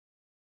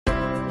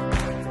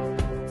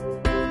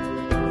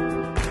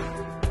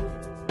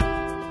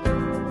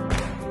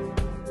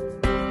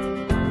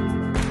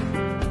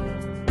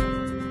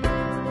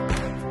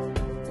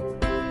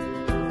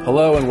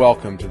Hello and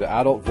welcome to the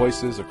Adult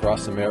Voices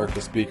Across America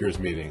Speakers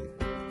Meeting.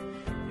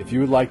 If you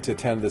would like to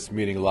attend this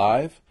meeting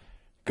live,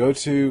 go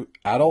to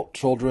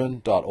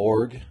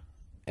adultchildren.org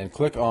and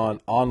click on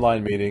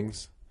Online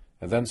Meetings,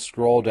 and then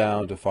scroll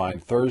down to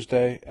find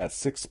Thursday at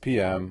 6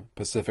 p.m.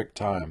 Pacific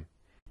Time.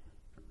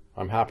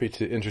 I'm happy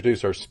to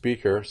introduce our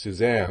speaker,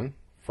 Suzanne,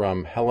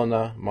 from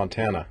Helena,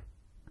 Montana.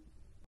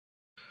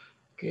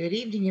 Good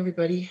evening,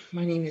 everybody.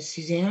 My name is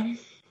Suzanne.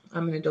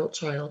 I'm an adult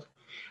child,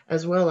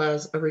 as well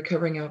as a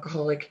recovering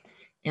alcoholic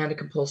and a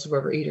compulsive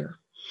overeater.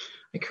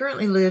 I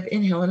currently live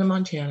in Helena,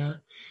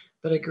 Montana,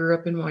 but I grew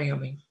up in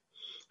Wyoming.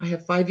 I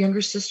have 5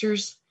 younger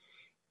sisters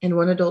and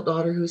 1 adult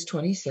daughter who is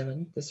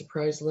 27, the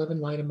surprise love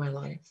and light of my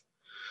life.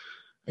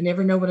 I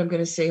never know what I'm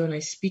going to say when I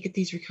speak at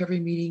these recovery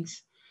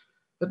meetings,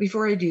 but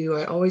before I do,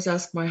 I always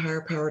ask my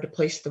higher power to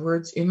place the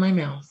words in my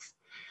mouth,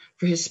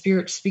 for his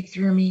spirit to speak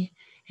through me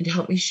and to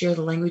help me share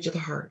the language of the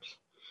heart.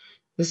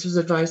 This was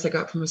advice I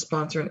got from a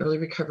sponsor in early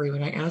recovery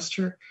when I asked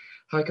her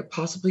how I could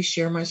possibly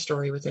share my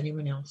story with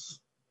anyone else.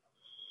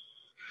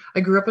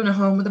 I grew up in a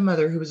home with a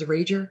mother who was a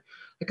rager,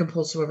 a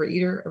compulsive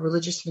overeater, a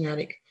religious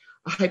fanatic,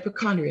 a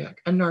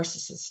hypochondriac, a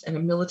narcissist, and a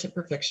militant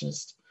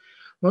perfectionist.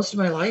 Most of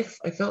my life,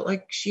 I felt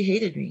like she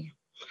hated me.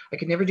 I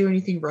could never do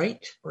anything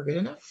right or good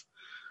enough.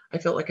 I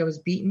felt like I was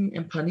beaten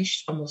and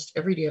punished almost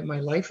every day of my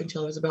life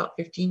until I was about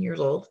 15 years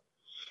old.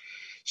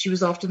 She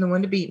was often the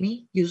one to beat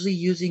me, usually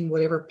using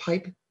whatever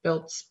pipe,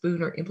 belt,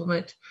 spoon, or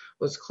implement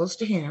was close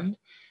to hand,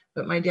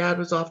 but my dad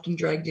was often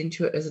dragged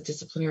into it as a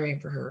disciplinarian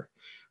for her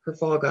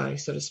fall guy,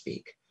 so to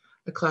speak,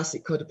 a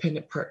classic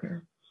codependent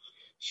partner.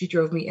 She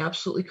drove me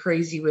absolutely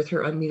crazy with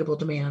her unmeetable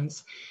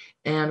demands,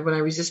 and when I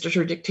resisted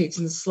her dictates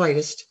in the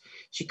slightest,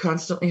 she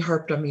constantly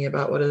harped on me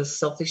about what a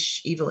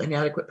selfish, evil,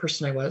 inadequate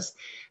person I was,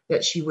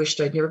 that she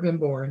wished I'd never been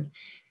born,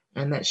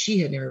 and that she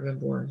had never been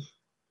born.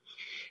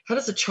 How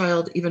does a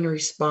child even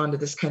respond to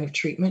this kind of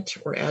treatment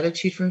or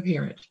attitude from a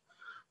parent?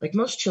 Like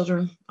most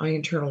children, I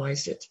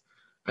internalized it.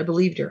 I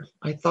believed her.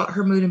 I thought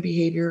her mood and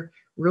behavior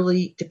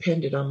really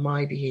depended on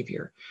my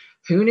behavior.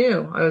 Who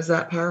knew I was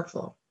that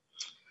powerful?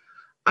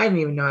 I didn't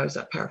even know I was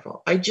that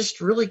powerful. I just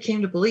really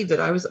came to believe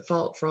that I was at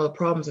fault for all the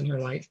problems in her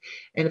life.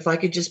 And if I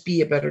could just be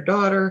a better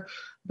daughter,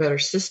 a better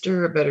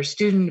sister, a better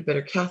student, a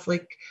better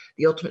Catholic,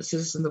 the ultimate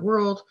citizen of the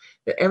world,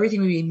 that everything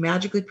would be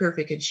magically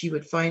perfect and she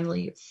would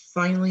finally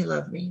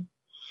love me.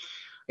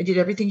 I did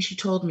everything she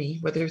told me,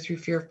 whether through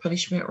fear of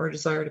punishment or a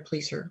desire to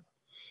please her.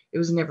 It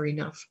was never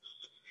enough.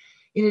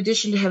 In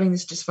addition to having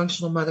this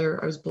dysfunctional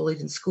mother, I was bullied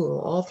in school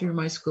all through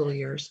my school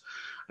years.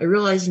 I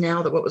realize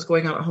now that what was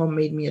going on at home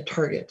made me a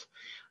target.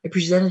 I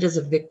presented as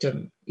a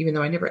victim, even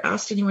though I never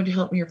asked anyone to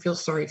help me or feel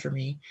sorry for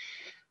me,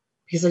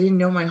 because I didn't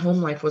know my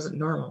home life wasn't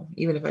normal,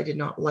 even if I did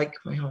not like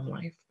my home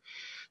life.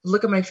 The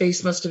look on my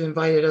face must have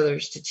invited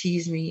others to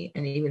tease me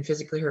and even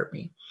physically hurt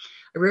me.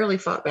 I rarely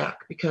fought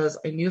back because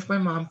I knew if my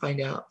mom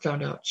found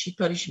out, she'd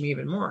punish me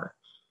even more.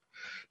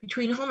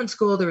 Between home and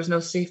school, there was no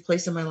safe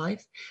place in my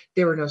life.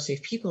 There were no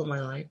safe people in my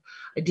life.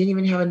 I didn't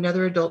even have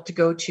another adult to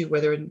go to,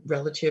 whether a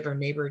relative or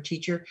neighbor or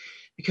teacher,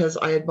 because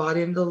I had bought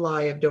into the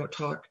lie of don't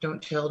talk,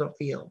 don't tell, don't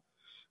feel.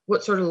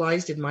 What sort of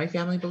lies did my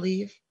family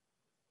believe?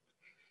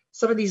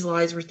 Some of these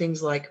lies were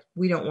things like,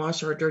 we don't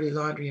wash our dirty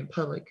laundry in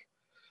public.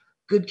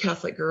 Good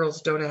Catholic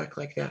girls don't act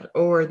like that.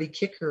 Or the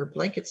kicker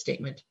blanket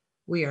statement,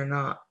 we are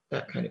not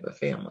that kind of a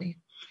family.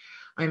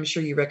 I'm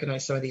sure you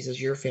recognize some of these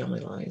as your family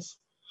lies.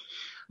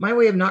 My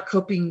way of not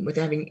coping with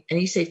having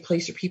any safe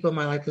place or people in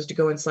my life was to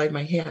go inside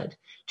my head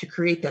to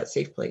create that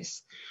safe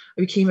place.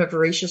 I became a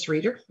voracious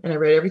reader, and I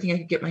read everything I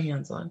could get my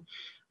hands on.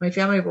 My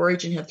family of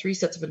origin had 3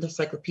 sets of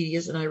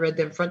encyclopedias, and I read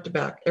them front to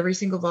back, every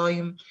single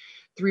volume,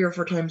 3 or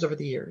 4 times over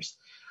the years.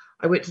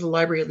 I went to the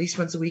library at least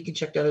once a week and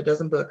checked out a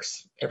dozen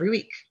books every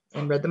week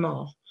and read them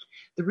all.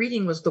 The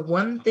reading was the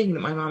one thing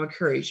that my mom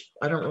encouraged.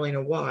 I don't really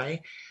know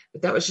why,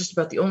 but that was just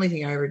about the only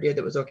thing I ever did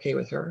that was okay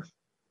with her.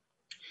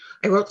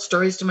 I wrote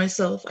stories to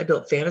myself. I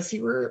built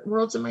fantasy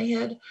worlds in my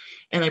head,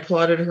 and I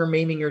plotted her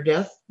maiming her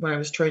death when I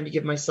was trying to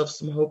give myself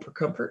some hope or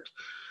comfort.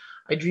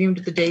 I dreamed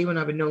of the day when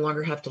I would no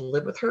longer have to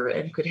live with her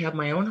and could have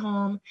my own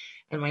home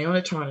and my own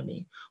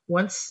autonomy.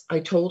 Once I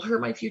told her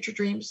my future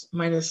dreams,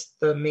 minus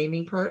the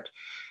maiming part,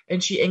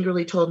 and she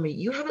angrily told me,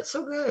 you have it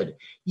so good.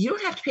 You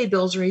don't have to pay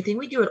bills or anything.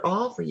 We do it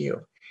all for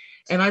you.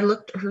 And I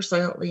looked at her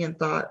silently and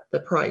thought the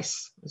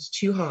price was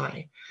too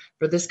high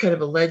for this kind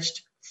of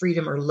alleged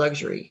freedom or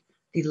luxury.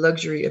 The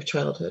luxury of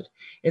childhood.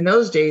 In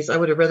those days, I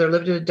would have rather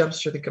lived in a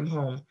dumpster than come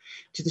home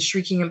to the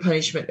shrieking and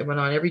punishment that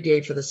went on every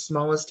day for the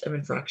smallest of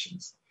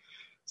infractions.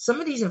 Some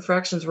of these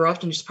infractions were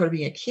often just part of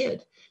being a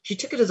kid. She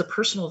took it as a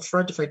personal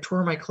affront if I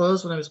tore my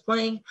clothes when I was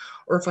playing,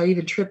 or if I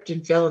even tripped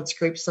and fell and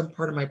scraped some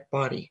part of my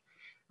body.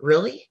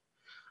 Really?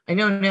 I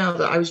know now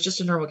that I was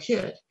just a normal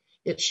kid,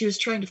 yet she was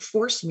trying to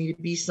force me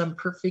to be some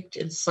perfect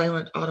and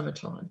silent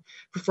automaton,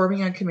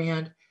 performing on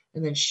command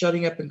and then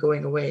shutting up and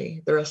going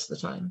away the rest of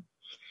the time.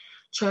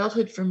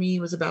 Childhood for me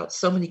was about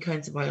so many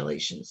kinds of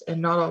violations,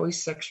 and not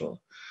always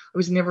sexual. I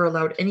was never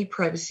allowed any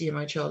privacy in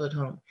my childhood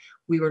home.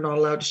 We were not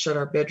allowed to shut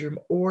our bedroom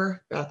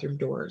or bathroom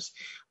doors.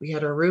 We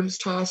had our rooms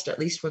tossed at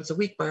least once a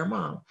week by our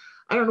mom.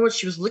 I don't know what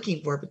she was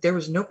looking for, but there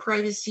was no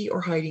privacy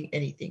or hiding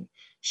anything.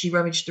 She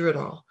rummaged through it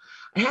all.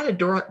 I had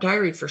a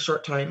diary for a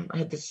short time.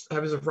 I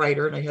was a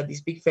writer, and I had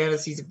these big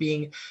fantasies of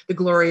being the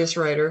glorious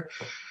writer.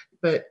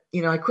 But,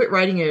 I quit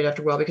writing it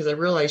after a while because I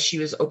realized she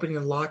was opening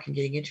the lock and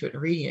getting into it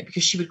and reading it,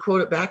 because she would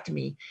quote it back to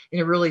me in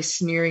a really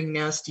sneering,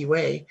 nasty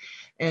way.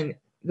 And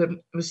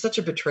it was such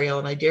a betrayal.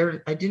 And I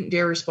didn't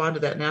dare respond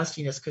to that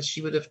nastiness, because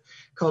she would have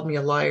called me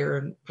a liar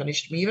and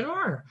punished me even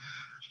more.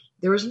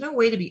 There was no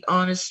way to be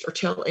honest or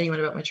tell anyone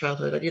about my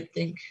childhood. I didn't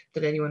think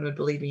that anyone would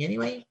believe me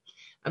anyway.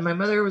 And my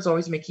mother was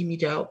always making me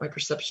doubt my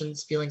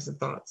perceptions, feelings, and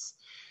thoughts.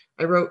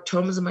 I wrote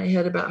tomes in my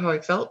head about how I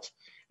felt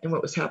and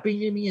what was happening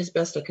to me as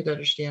best I could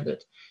understand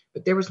it.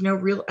 But there was no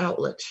real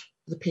outlet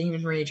for the pain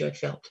and rage I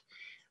felt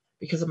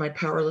because of my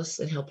powerlessness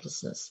and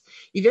helplessness.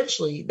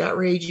 Eventually, that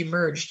rage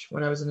emerged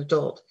when I was an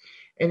adult,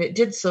 and it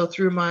did so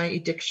through my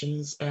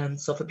addictions and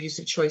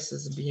self-abusive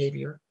choices and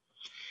behavior.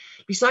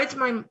 Besides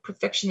my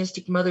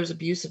perfectionistic mother's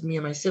abuse of me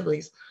and my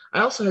siblings,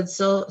 I also had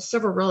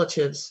several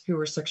relatives who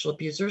were sexual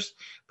abusers,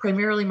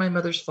 primarily my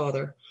mother's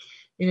father.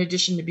 In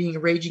addition to being a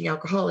raging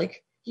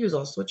alcoholic, he was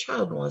also a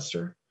child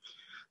molester.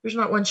 There's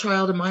not one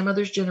child in my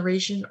mother's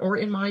generation or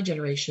in my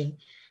generation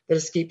that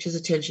escaped his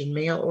attention,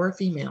 male or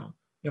female,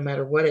 no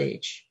matter what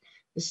age.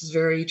 This is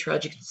very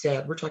tragic and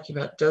sad. We're talking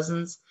about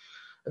dozens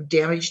of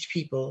damaged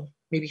people,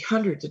 maybe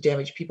hundreds of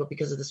damaged people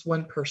because of this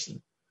one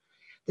person.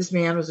 This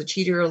man was a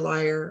cheater, a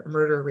liar, a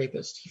murderer, a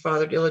rapist. He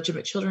fathered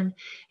illegitimate children,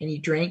 and he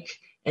drank,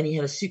 and he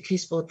had a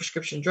suitcase full of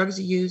prescription drugs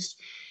he used.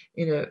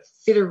 In a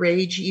fit of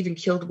rage, he even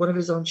killed one of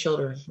his own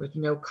children with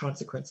no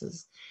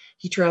consequences.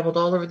 He traveled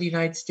all over the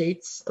United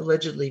States,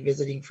 allegedly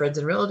visiting friends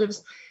and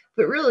relatives,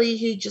 but really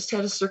he just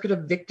had a circuit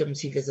of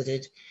victims he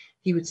visited.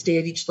 He would stay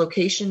at each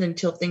location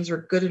until things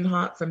were good and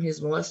hot from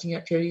his molesting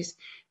activities,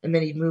 and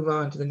then he'd move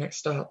on to the next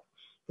stop.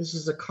 This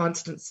was a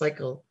constant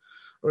cycle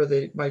over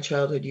my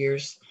childhood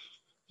years.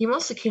 He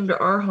mostly came to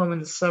our home in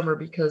the summer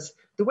because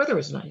the weather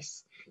was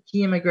nice.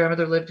 He and my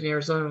grandmother lived in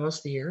Arizona most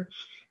of the year,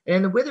 and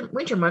in the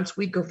winter months,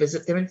 we'd go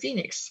visit them in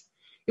Phoenix.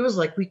 It was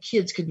like we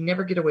kids could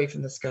never get away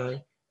from this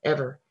guy,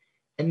 ever.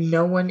 And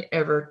no one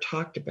ever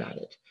talked about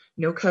it.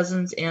 No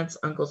cousins, aunts,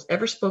 uncles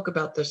ever spoke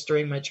about this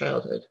during my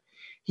childhood.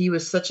 He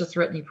was such a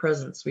threatening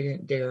presence, we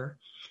didn't dare.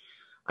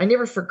 I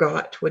never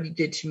forgot what he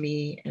did to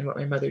me and what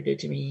my mother did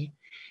to me,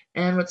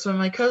 and what some of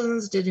my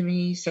cousins did to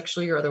me,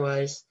 sexually or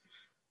otherwise.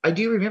 I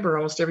do remember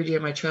almost every day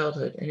of my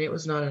childhood, and it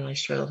was not a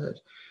nice childhood.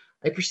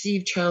 I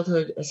perceived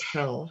childhood as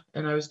hell,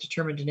 and I was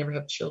determined to never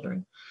have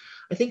children.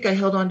 I think I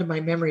held on to my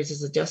memories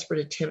as a desperate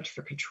attempt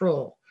for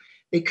control.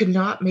 They could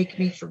not make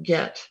me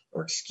forget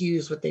or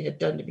excuse what they had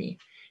done to me,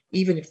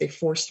 even if they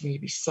forced me to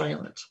be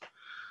silent.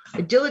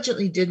 I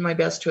diligently did my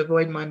best to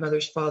avoid my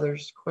mother's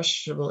father's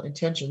questionable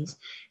intentions,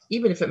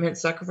 even if it meant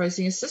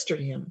sacrificing a sister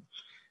to him.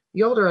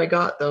 The older I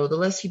got, though, the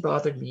less he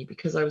bothered me,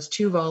 because I was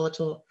too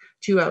volatile,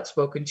 too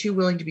outspoken, too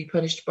willing to be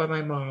punished by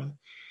my mom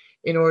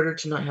in order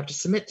to not have to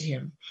submit to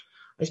him.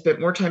 I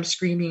spent more time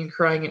screaming and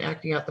crying and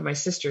acting out than my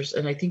sisters,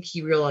 and I think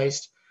he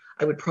realized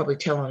I would probably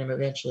tell on him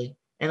eventually,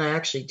 and I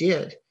actually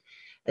did.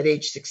 At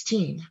age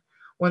 16.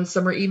 One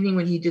summer evening,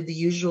 when he did the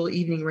usual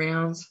evening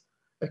rounds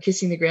of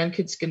kissing the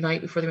grandkids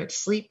goodnight before they went to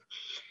sleep,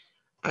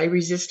 I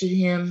resisted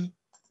him,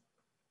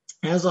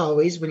 as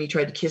always, when he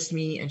tried to kiss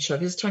me and shove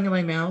his tongue in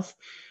my mouth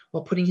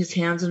while putting his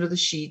hands under the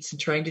sheets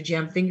and trying to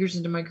jam fingers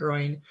into my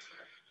groin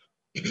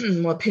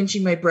while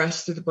pinching my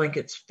breasts through the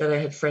blankets that I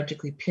had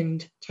frantically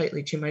pinned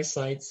tightly to my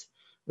sides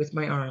with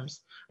my arms.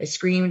 I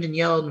screamed and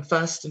yelled and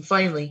fussed, and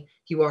finally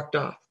he walked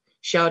off,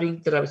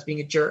 shouting that I was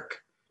being a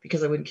jerk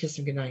because I wouldn't kiss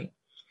him goodnight.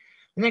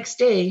 The next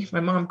day, my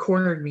mom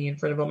cornered me in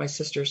front of all my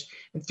sisters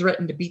and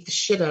threatened to beat the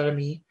shit out of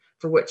me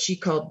for what she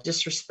called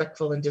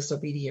disrespectful and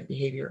disobedient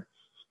behavior.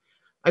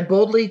 I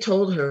boldly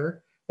told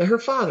her that her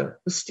father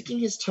was sticking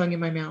his tongue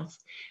in my mouth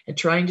and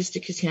trying to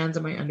stick his hands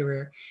in my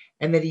underwear,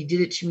 and that he did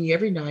it to me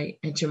every night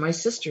and to my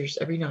sisters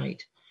every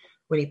night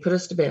when he put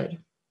us to bed.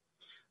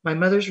 My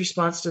mother's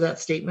response to that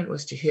statement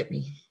was to hit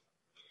me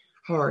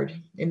hard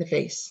in the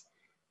face,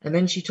 and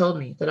then she told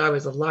me that I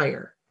was a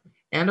liar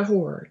and a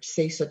whore to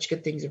say such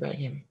good things about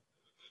him.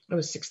 I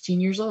was 16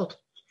 years old.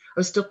 I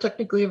was still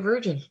technically a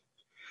virgin.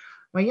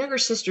 My younger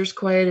sisters,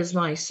 quiet as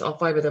mice, all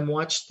 5 of them,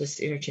 watched this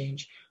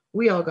interchange.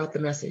 We all got the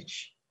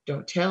message.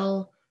 Don't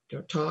tell,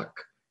 don't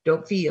talk,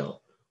 don't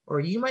feel, or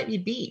you might be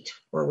beat,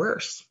 or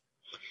worse.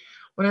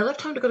 When I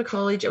left home to go to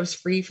college, I was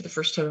free for the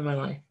first time in my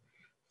life.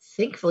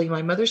 Thankfully,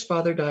 my mother's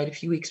father died a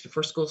few weeks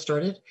before school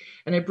started,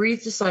 and I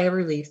breathed a sigh of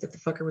relief that the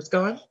fucker was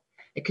gone.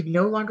 It could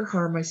no longer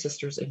harm my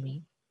sisters and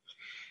me.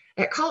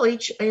 At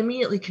college, I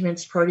immediately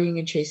commenced partying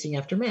and chasing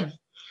after men.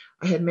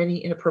 I had many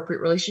inappropriate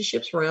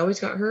relationships where I always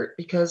got hurt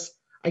because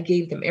I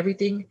gave them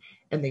everything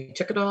and they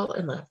took it all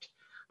and left.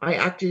 I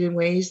acted in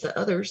ways that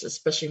others,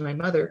 especially my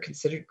mother,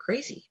 considered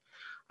crazy.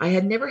 I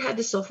had never had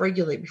to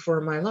self-regulate before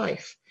in my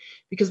life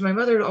because my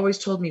mother had always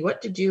told me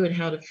what to do and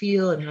how to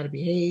feel and how to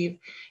behave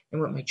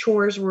and what my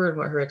chores were and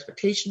what her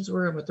expectations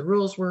were and what the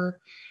rules were.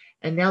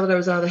 And now that I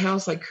was out of the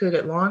house, I could,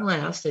 at long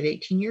last, at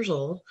 18 years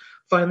old,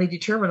 finally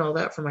determine all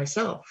that for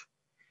myself.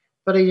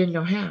 But I didn't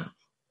know how.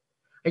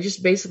 I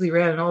just basically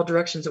ran in all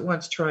directions at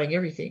once, trying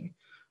everything,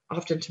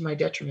 often to my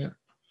detriment.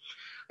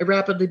 I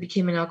rapidly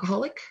became an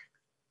alcoholic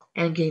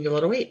and gained a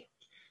lot of weight.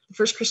 The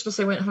first Christmas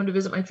I went home to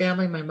visit my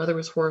family, my mother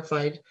was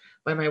horrified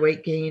by my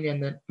weight gain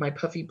and my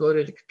puffy,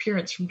 bloated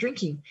appearance from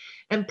drinking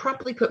and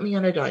promptly put me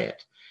on a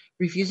diet,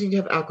 refusing to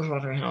have alcohol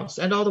in her house.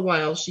 And all the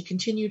while, she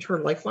continued her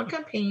lifelong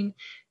campaign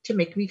to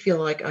make me feel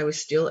like I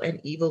was still an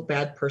evil,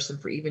 bad person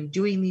for even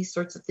doing these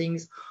sorts of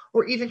things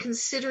or even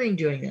considering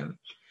doing them.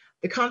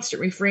 The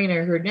constant refrain I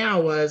heard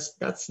now was,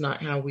 "That's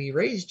not how we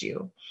raised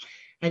you."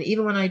 And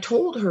even when I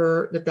told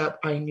her that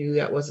I knew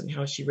that wasn't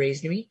how she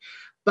raised me,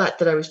 but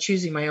that I was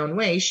choosing my own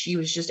way, she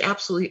was just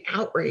absolutely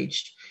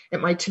outraged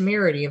at my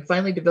temerity and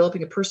finally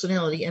developing a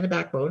personality and a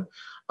backbone,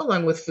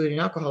 along with food and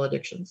alcohol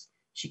addictions.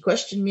 She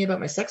questioned me about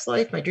my sex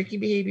life, my drinking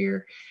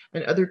behavior,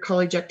 and other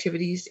college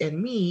activities,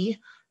 and me,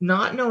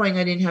 not knowing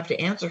I didn't have to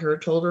answer her,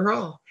 told her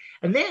all.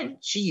 And then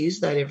she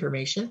used that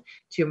information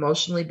to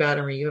emotionally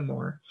batter me even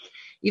more.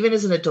 Even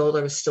as an adult,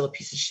 I was still a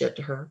piece of shit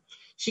to her.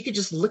 She could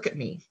just look at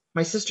me.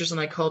 My sisters and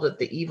I called it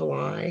the evil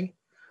eye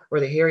or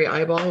the hairy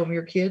eyeball when we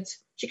were kids.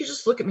 She could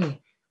just look at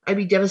me. I'd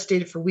be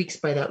devastated for weeks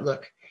by that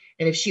look.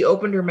 And if she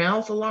opened her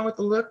mouth along with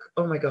the look,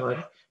 oh my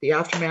God, the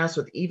aftermath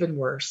was even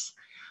worse.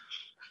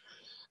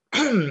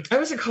 I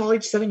was in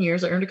college 7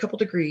 years. I earned a couple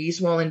degrees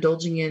while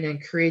indulging in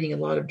and creating a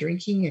lot of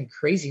drinking and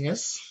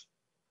craziness.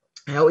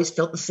 I always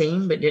felt the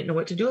same, but didn't know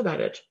what to do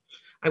about it.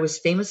 I was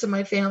famous in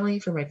my family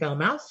for my foul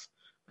mouth,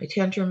 my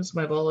tantrums,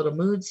 my volatile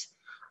moods.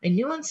 I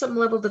knew on some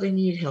level that I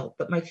needed help,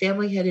 but my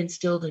family had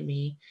instilled in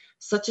me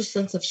such a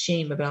sense of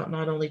shame about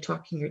not only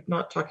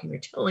not talking or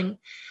telling,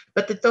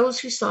 but that those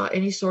who saw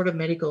any sort of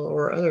medical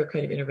or other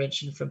kind of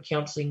intervention from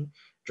counseling,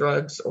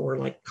 drugs, or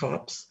like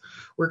cops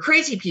were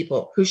crazy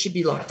people who should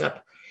be locked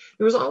up.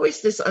 There was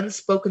always this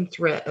unspoken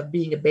threat of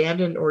being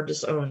abandoned or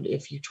disowned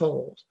if you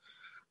told.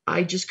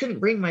 I just couldn't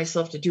bring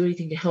myself to do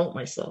anything to help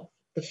myself.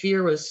 The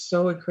fear was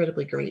so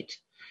incredibly great.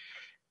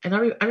 And I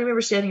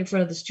remember standing in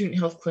front of the student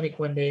health clinic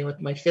one day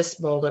with my fists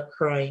balled up,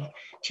 crying,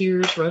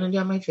 tears running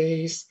down my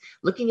face,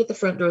 looking at the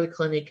front door of the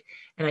clinic,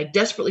 and I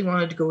desperately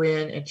wanted to go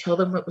in and tell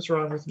them what was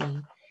wrong with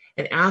me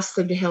and ask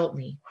them to help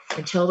me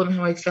and tell them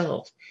how I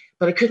felt.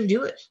 But I couldn't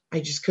do it. I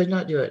just could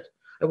not do it.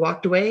 I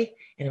walked away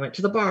and I went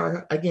to the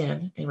bar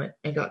again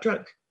and got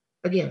drunk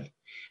again.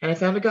 And I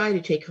found a guy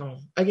to take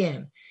home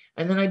again.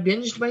 And then I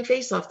binged my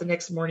face off the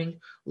next morning,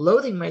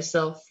 loathing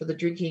myself for the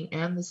drinking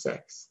and the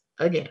sex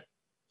again.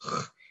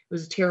 It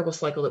was a terrible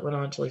cycle that went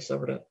on until I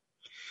sobered up.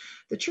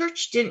 The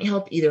church didn't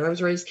help either. I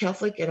was raised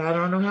Catholic, and I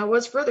don't know how it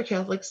was for other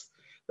Catholics,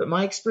 but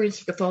my experience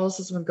of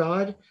Catholicism and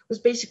God was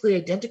basically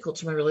identical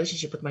to my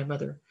relationship with my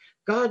mother.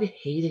 God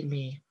hated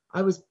me.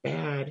 I was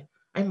bad.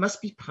 I must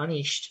be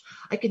punished.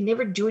 I could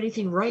never do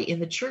anything right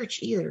in the church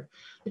either.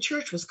 The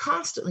church was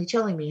constantly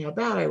telling me how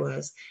bad I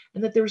was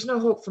and that there was no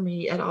hope for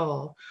me at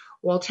all,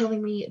 while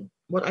telling me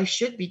what I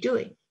should be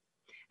doing.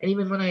 And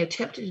even when I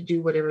attempted to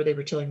do whatever they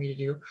were telling me to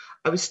do,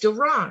 I was still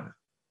wrong.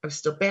 I was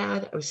still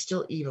bad. I was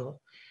still evil.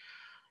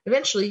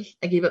 Eventually,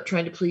 I gave up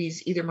trying to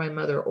please either my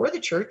mother or the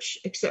church,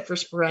 except for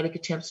sporadic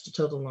attempts to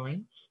toe the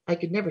line. I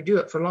could never do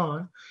it for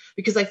long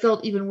because I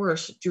felt even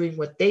worse doing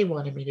what they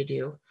wanted me to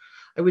do.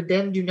 I would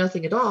then do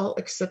nothing at all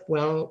except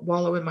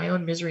wallow in my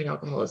own misery and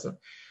alcoholism.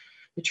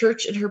 The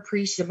church and her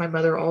priest and my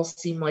mother all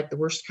seemed like the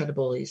worst kind of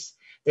bullies.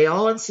 They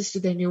all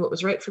insisted they knew what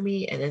was right for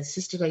me and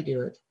insisted I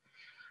do it.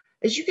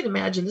 As you can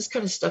imagine, this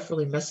kind of stuff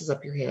really messes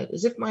up your head,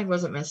 as if mine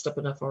wasn't messed up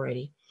enough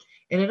already.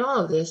 And in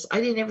all of this, I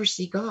didn't ever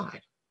see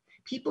God.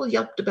 People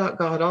yelped about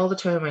God all the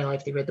time in my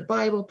life. They read the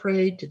Bible,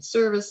 prayed, did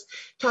service,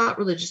 taught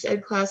religious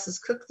ed classes,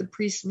 cooked the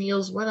priest's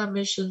meals, went on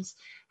missions,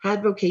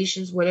 had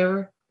vocations,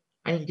 whatever.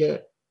 I didn't get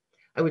it.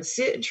 I would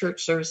sit in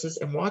church services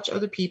and watch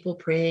other people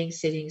praying,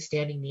 sitting,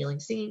 standing, kneeling,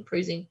 singing,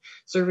 praising,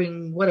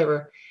 serving,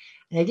 whatever.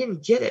 And I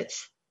didn't get it.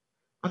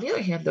 On the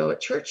other hand, though,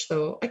 at church,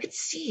 I could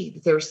see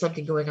that there was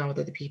something going on with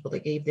other people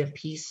that gave them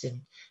peace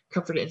and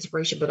comfort and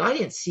inspiration, but I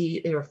didn't see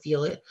it or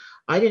feel it.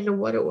 I didn't know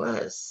what it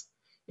was.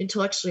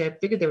 Intellectually, I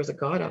figured there was a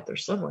God out there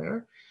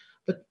somewhere,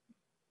 but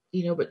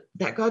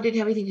that God didn't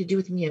have anything to do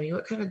with me. I mean,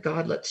 what kind of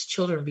God lets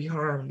children be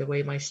harmed the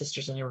way my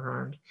sisters and I were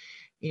harmed?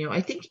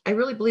 I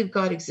really believe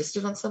God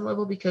existed on some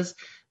level because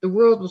the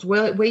world was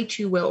way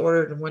too well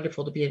ordered and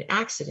wonderful to be an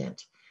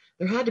accident.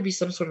 There had to be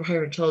some sort of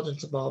higher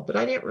intelligence involved, but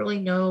I didn't really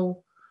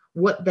know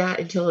what that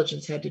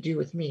intelligence had to do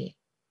with me.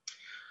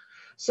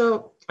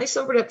 So I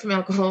sobered up from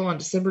alcohol on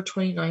December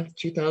 29th,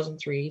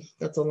 2003.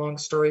 That's a long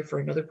story for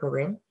another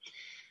program.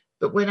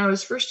 But when I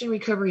was first in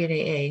recovery in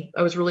AA,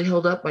 I was really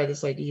held up by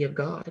this idea of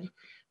God.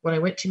 When I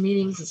went to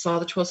meetings and saw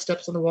the 12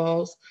 steps on the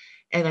walls,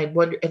 and I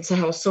wondered, and so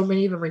how so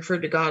many of them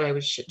referred to God, I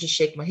would just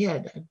shake my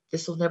head.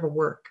 This will never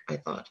work, I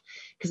thought,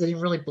 because I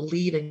didn't really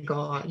believe in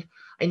God.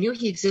 I knew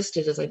he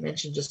existed, as I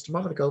mentioned just a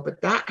moment ago,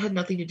 but that had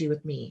nothing to do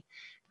with me.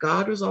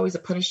 God was always a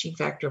punishing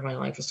factor in my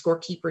life, a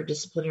scorekeeper, a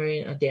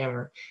disciplinarian, a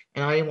damner,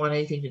 and I didn't want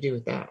anything to do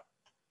with that.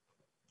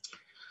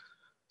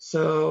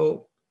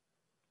 So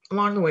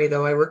along the way,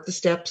 though, I worked the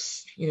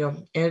steps,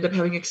 ended up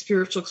having a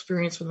spiritual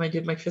experience when I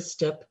did my 5th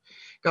step,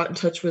 got in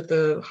touch with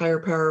the higher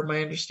power of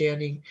my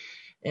understanding.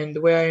 And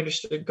the way I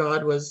understood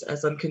God was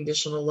as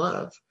unconditional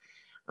love.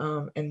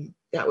 And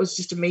that was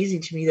just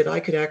amazing to me that I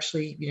could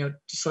actually,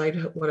 decide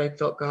what I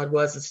felt God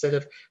was instead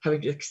of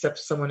having to accept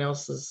someone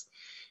else's,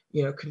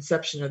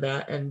 conception of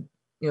that. And,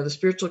 the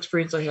spiritual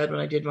experience I had when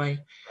I did my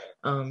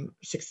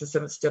 6th and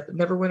 7th step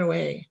never went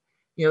away.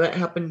 That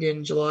happened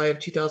in July of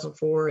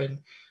 2004, and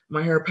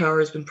my higher power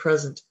has been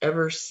present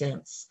ever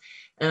since.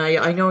 And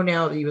I know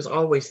now that he was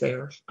always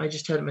there. I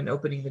just hadn't been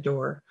opening the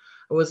door.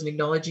 I wasn't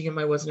acknowledging him.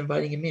 I wasn't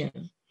inviting him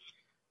in,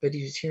 but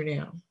he was here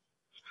now.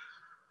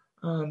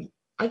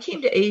 I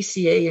came to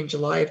ACA in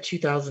July of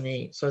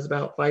 2008, so I was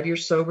about 5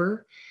 years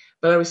sober,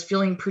 but I was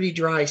feeling pretty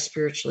dry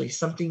spiritually.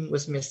 Something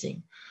was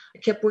missing. I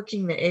kept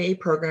working the AA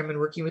program and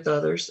working with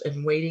others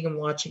and waiting and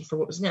watching for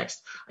what was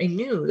next. I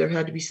knew there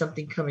had to be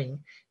something coming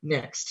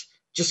next,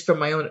 just from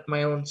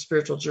my own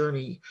spiritual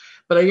journey,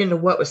 but I didn't know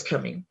what was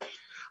coming.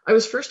 I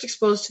was first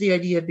exposed to the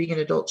idea of being an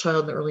adult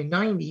child in the early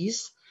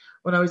 90s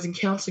when I was in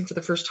counseling for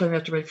the first time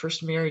after my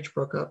first marriage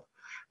broke up.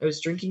 I was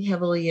drinking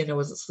heavily and I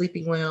wasn't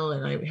sleeping well,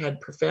 and I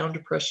had profound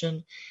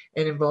depression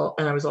and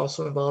I was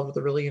also involved with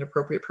a really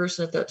inappropriate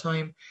person at that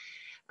time.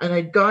 And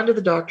I'd gone to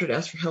the doctor to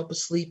ask for help with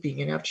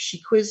sleeping. And after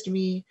she quizzed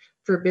me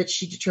for a bit,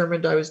 she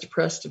determined I was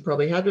depressed and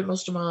probably had been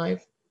most of my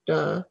life.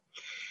 Duh.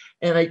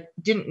 And I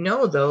didn't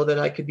know, though, that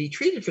I could be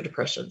treated for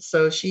depression.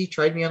 So she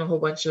tried me on a whole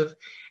bunch of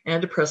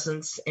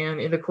antidepressants. And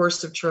in the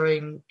course of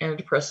trying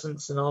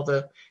antidepressants and all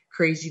the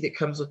crazy that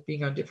comes with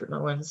being on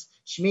different ones,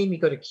 she made me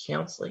go to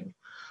counseling.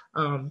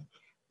 And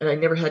I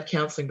never had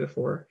counseling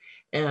before.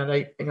 And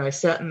I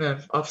sat in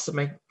the office of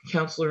my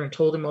counselor and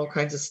told him all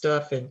kinds of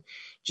stuff and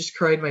just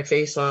cried my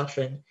face off.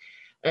 And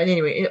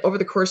anyway, over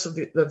the course of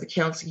the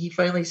counseling, he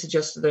finally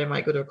suggested that I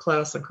might go to a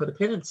class on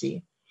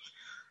codependency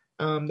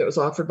that was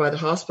offered by the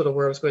hospital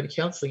where I was going to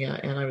counseling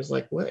at. And I was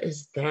like, what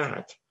is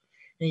that?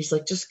 And he's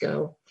like, just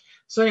go.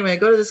 So anyway, I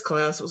go to this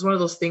class. It was one of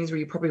those things where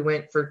you probably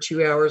went for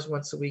 2 hours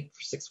once a week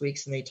for 6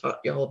 weeks, and they taught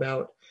you all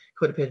about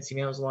codependency.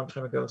 Man, it was a long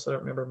time ago, so I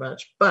don't remember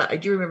much. But I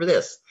do remember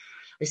this.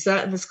 I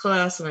sat in this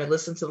class and I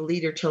listened to the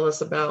leader tell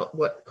us about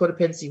what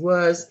codependency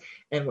was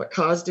and what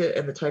caused it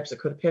and the types of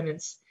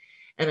codependence.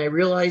 And I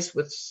realized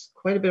with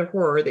quite a bit of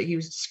horror that he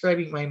was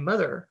describing my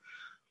mother.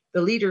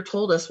 The leader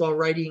told us while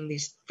writing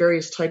these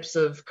various types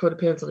of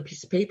codependence on a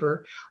piece of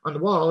paper on the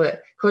wall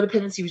that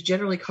codependency was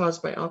generally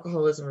caused by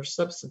alcoholism or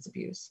substance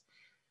abuse.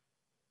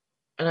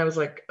 And I was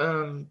like,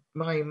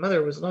 my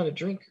mother was not a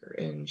drinker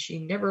and she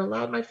never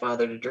allowed my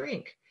father to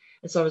drink.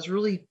 And so I was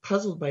really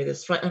puzzled by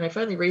this. And I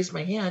finally raised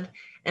my hand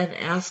and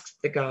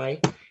asked the guy,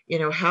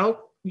 how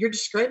you're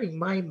describing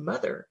my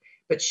mother,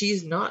 but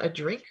she's not a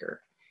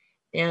drinker.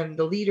 And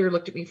the leader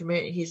looked at me for a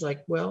minute and he's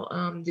like, well,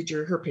 did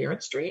her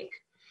parents drink?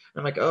 And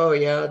I'm like, oh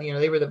yeah,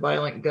 they were the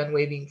violent, gun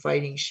waving,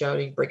 fighting,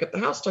 shouting, break up the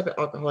house type of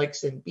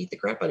alcoholics and beat the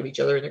crap out of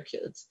each other and their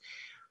kids.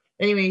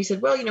 Anyway, he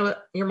said, well, you know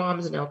what? Your mom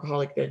is an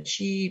alcoholic then.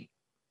 She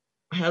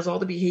has all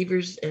the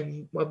behaviors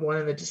and one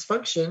of the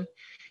dysfunction,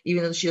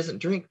 even though she doesn't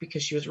drink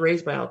because she was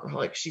raised by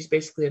alcoholics. She's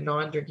basically a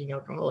non-drinking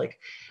alcoholic.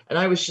 And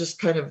I was just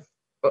kind of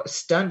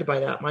stunned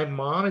by that. My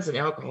mom is an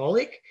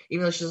alcoholic,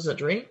 even though she doesn't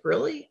drink,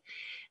 really?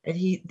 And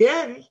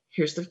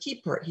here's the key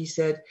part. He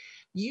said,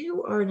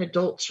 you are an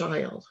adult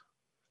child,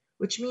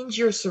 which means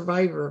you're a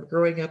survivor of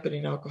growing up in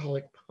an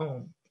alcoholic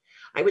home.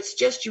 I would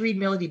suggest you read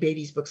Melody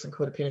Beattie's books on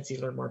codependency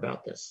to learn more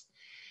about this.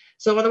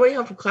 So on the way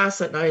home from class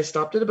that night, I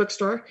stopped at a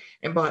bookstore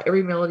and bought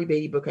every Melody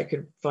Beattie book I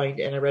could find,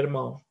 and I read them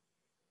all.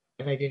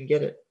 And I didn't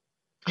get it.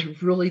 I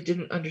really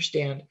didn't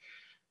understand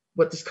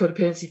what this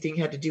codependency thing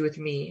had to do with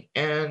me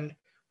and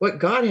what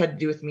God had to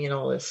do with me and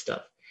all this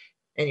stuff.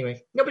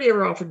 Anyway, nobody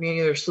ever offered me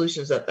any other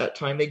solutions at that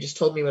time. They just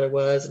told me what I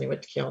was, and I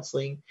went to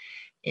counseling.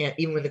 And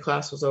even when the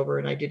class was over,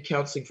 and I did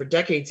counseling for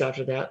decades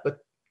after that. But,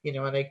 and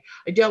I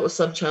dealt with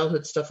some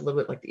childhood stuff a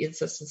little bit, like the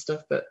incest and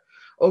stuff. But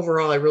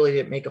overall, I really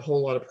didn't make a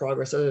whole lot of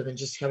progress other than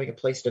just having a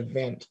place to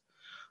vent.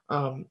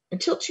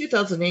 Until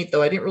 2008,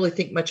 though, I didn't really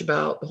think much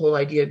about the whole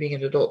idea of being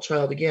an adult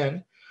child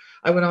again.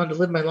 I went on to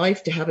live my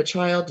life, to have a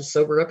child, to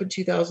sober up in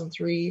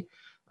 2003,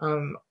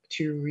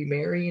 to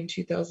remarry in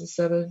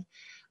 2007.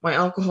 My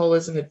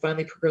alcoholism had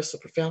finally progressed so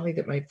profoundly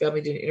that my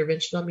family did an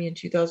intervention on me in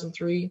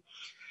 2003.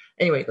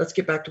 Anyway, let's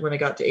get back to when I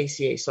got to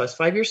ACA. So I was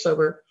 5 years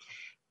sober,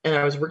 and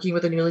I was working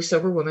with a newly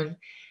sober woman.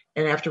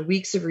 And after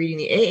weeks of reading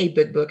the AA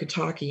Big Book and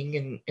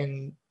talking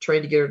and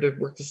trying to get her to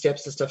work the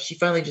steps and stuff, she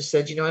finally just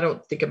said, I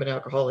don't think I'm an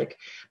alcoholic,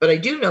 but I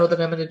do know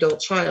that I'm an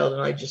adult child.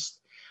 And I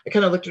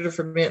kind of looked at her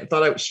for a minute and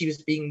thought she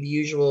was being the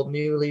usual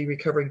newly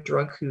recovering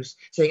drunk who's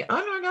saying,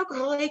 I'm not an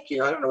alcoholic,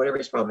 I don't know whatever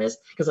his problem is,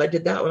 because I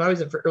did that when I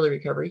was in for early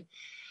recovery.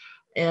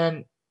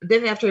 And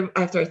then after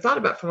I thought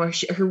about it for a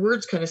while, her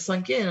words kind of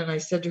sunk in, and I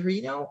said to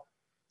her,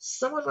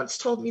 someone once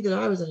told me that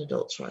I was an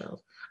adult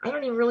child. I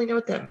don't even really know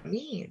what that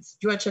means.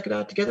 Do you want to check it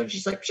out together? And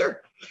she's like,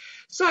 sure.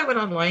 So I went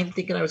online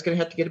thinking I was going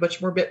to have to get a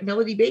bunch more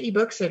Melody Beatty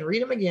books and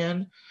read them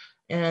again.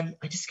 And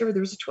I discovered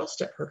there was a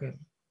 12-step program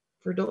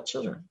for adult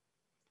children.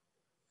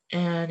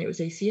 And it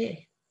was ACA.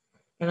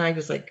 And I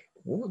was like,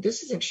 oh,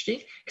 this is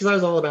interesting, because I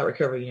was all about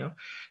recovery, you know.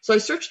 So I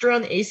searched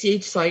around the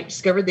ACA site,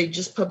 discovered they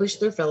just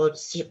published their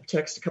fellowship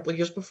text a couple of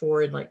years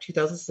before in like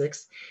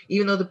 2006,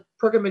 even though the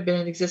program had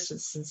been in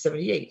existence since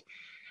 78.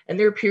 And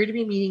there appeared to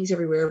be meetings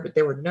everywhere, but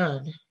there were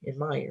none in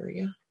my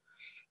area.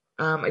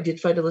 I did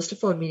find a list of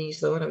phone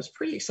meetings, though, and I was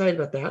pretty excited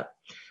about that.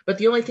 But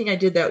the only thing I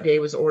did that day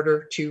was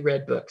order 2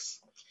 red books.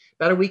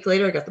 About a week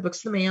later, I got the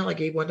books in the mail. I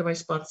gave one to my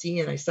sponsee,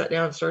 and I sat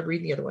down and started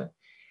reading the other one.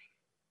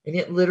 And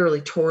it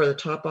literally tore the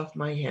top off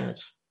my head.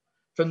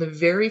 From the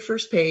very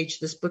first page,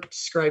 this book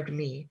described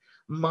me,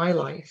 my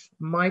life,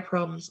 my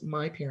problems,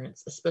 my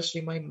parents,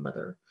 especially my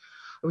mother.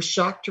 I was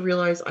shocked to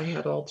realize I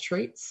had all the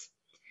traits.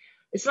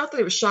 It's not that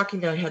it was shocking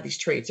that I had these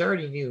traits. I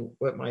already knew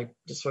what my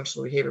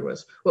dysfunctional behavior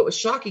was. What was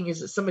shocking is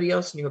that somebody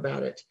else knew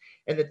about it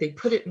and that they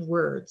put it in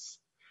words.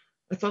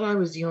 I thought I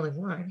was the only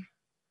one.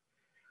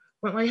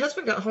 When my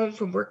husband got home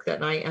from work that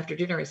night after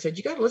dinner, I said,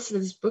 you got to listen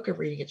to this book I'm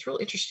reading. It's real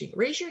interesting.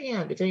 Raise your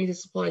hand if any of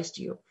this applies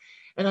to you.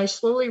 And I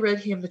slowly read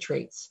him the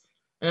traits.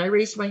 And I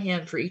raised my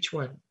hand for each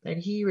one. And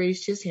he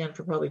raised his hand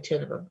for probably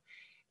 10 of them.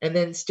 And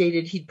then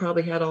stated he'd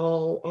probably had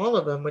all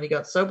of them when he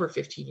got sober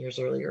 15 years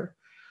earlier.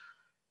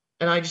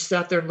 And I just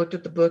sat there and looked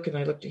at the book, and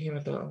I looked at him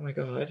and thought, oh my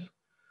God,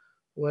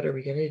 what are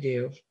we going to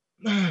do?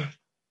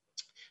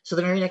 So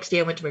the very next day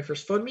I went to my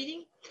first phone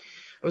meeting.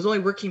 I was only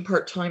working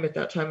part-time at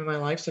that time in my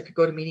life, so I could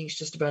go to meetings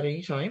just about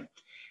any time.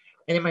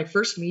 And in my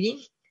first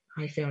meeting,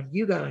 I found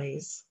you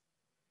guys,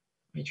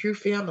 my true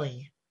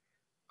family.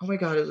 Oh my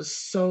God, it was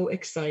so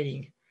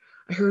exciting.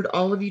 I heard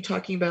all of you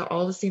talking about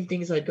all the same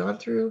things I'd gone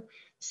through, the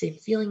same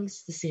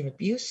feelings, the same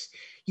abuse.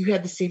 You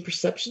had the same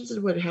perceptions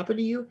of what had happened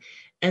to you.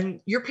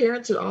 And your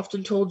parents had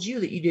often told you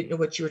that you didn't know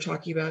what you were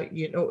talking about.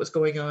 You didn't know what was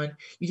going on.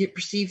 You didn't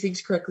perceive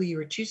things correctly. You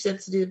were too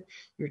sensitive.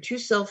 You were too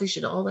selfish,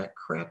 and all that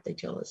crap they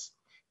tell us.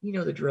 You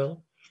know the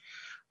drill.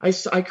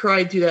 I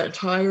cried through that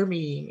entire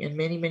meeting and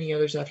many, many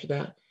others after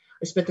that.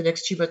 I spent the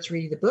next 2 months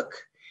reading the book.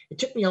 It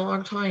took me a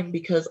long time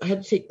because I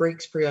had to take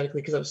breaks periodically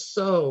because I was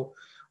so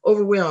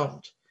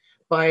overwhelmed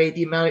by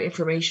the amount of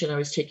information I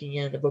was taking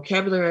in, the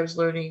vocabulary I was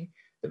learning,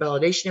 the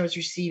validation I was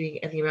receiving,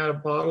 and the amount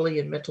of bodily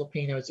and mental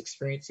pain I was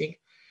experiencing.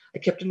 I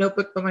kept a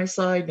notebook by my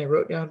side, and I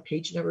wrote down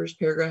page numbers,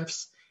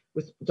 paragraphs,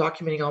 with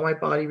documenting all my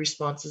body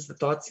responses, the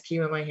thoughts that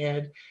came in my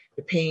head,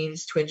 the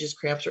pains, twinges,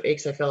 cramps, or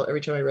aches I felt every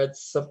time I read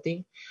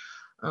something.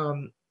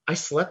 I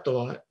slept a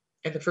lot.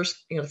 And the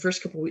first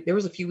couple of weeks, there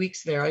was a few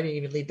weeks there, I didn't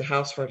even leave the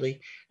house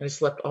hardly, and I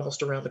slept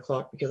almost around the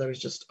clock because I was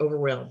just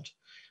overwhelmed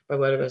by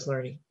what I was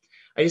learning.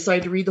 I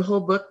decided to read the whole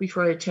book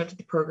before I attempted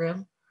the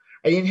program.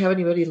 I didn't have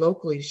anybody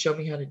locally to show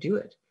me how to do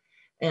it,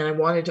 and I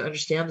wanted to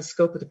understand the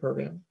scope of the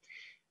program.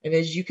 And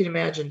as you can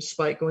imagine,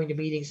 despite going to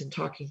meetings and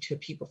talking to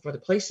people from other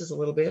places a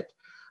little bit,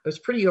 I was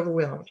pretty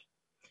overwhelmed.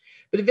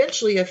 But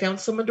eventually I found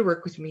someone to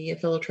work with me, a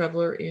fellow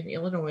traveler in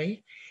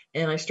Illinois,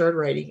 and I started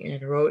writing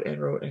and wrote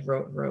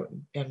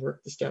and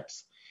worked the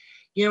steps.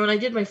 You know, when I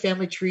did my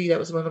family tree, that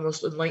was one of the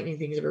most enlightening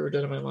things I've ever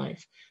done in my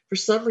life. For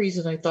some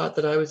reason, I thought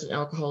that I was an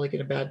alcoholic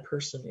and a bad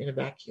person in a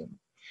vacuum.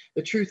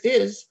 The truth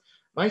is,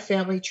 my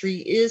family tree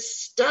is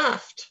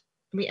stuffed.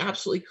 I mean,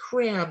 absolutely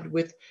crammed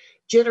with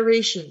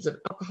generations of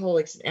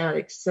alcoholics and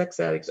addicts, sex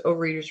addicts,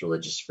 overeaters,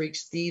 religious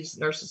freaks, thieves,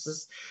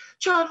 narcissists,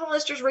 child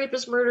molesters,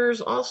 rapists, murderers,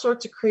 all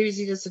sorts of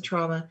craziness and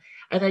trauma.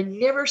 And I'd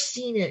never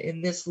seen it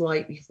in this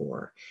light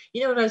before.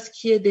 You know, when I was a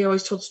kid, they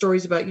always told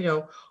stories about,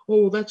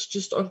 oh, that's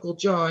just Uncle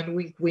John,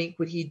 wink, wink,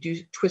 would he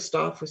do twist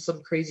off with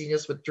some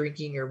craziness with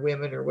drinking or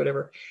women or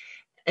whatever.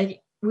 And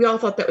we all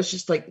thought that was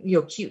just like,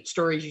 cute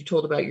stories you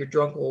told about your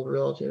drunk old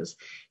relatives.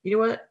 You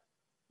know what?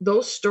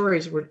 Those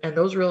stories and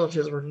those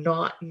relatives were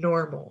not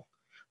normal.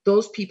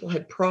 Those people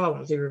had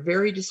problems. They were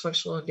very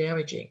dysfunctional and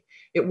damaging.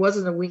 It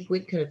wasn't a wink,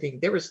 wink kind of thing.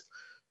 There was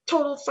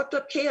total fucked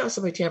up chaos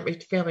in my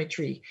family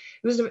tree.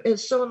 It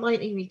was so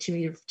enlightening to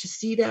me to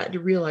see that and to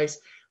realize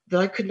that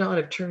I could not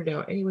have turned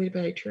out any way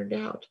that I turned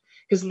out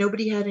because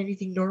nobody had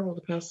anything normal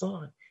to pass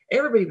on.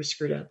 Everybody was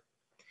screwed up.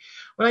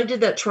 When I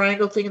did that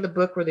triangle thing in the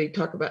book where they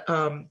talk about,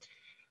 I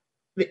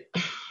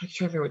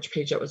can't remember which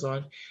page that was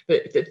on,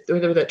 but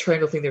that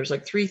triangle thing, there was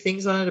like 3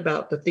 things on it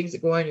about the things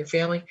that go on in your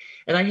family.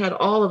 And I had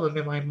all of them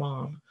in my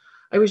mom.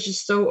 I was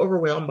just so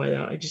overwhelmed by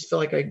that. I just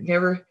felt like I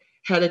never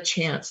had a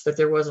chance, that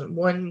there wasn't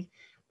 1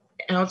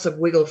 ounce of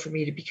wiggle for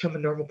me to become a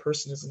normal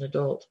person as an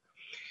adult.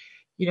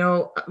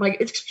 My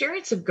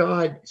experience of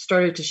God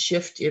started to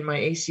shift in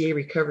my ACA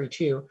recovery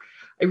too.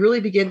 I really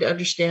began to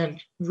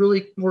understand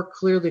really more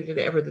clearly than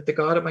ever that the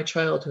God of my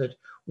childhood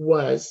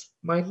was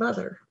my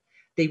mother.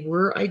 They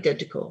were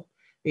identical.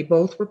 They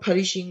both were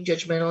punishing,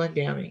 judgmental, and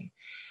damning.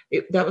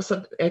 That was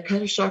something that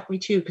kind of shocked me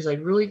too, because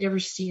I'd really never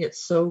seen it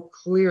so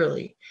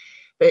clearly.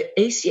 But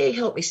ACA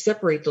helped me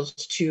separate those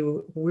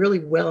 2 really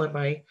well in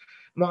my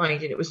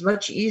mind, and it was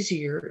much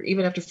easier,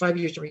 even after 5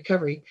 years of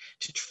recovery,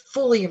 to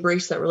fully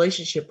embrace that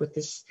relationship with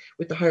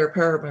the higher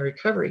power of my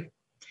recovery.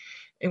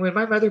 And when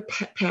my mother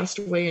passed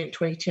away in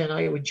 2010,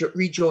 I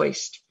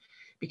rejoiced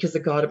because the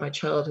God of my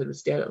childhood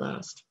was dead at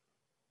last.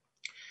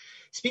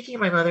 Speaking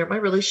of my mother, my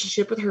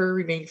relationship with her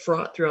remained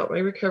fraught throughout my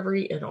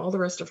recovery and all the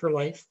rest of her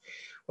life.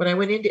 When I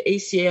went into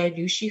ACA, I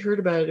knew she heard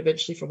about it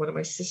eventually from one of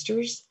my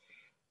sisters,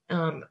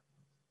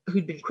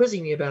 who'd been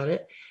quizzing me about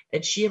it,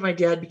 and she and my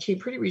dad became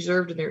pretty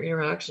reserved in their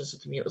interactions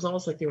with me. It was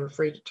almost like they were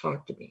afraid to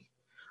talk to me.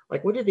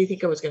 Like, what did they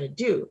think I was going to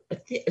do?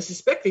 I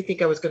suspect they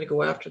think I was going to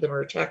go after them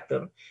or attack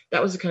them.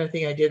 That was the kind of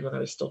thing I did when I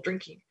was still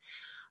drinking.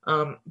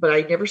 But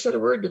I never said a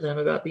word to them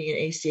about being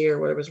an ACA or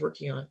what I was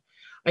working on.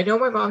 I know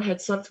my mom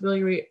had some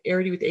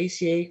familiarity with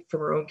ACA from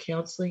her own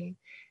counseling,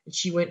 and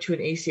she went to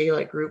an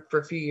ACA-like group for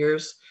a few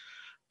years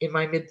in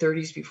my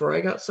mid-30s before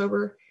I got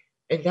sober.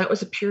 And that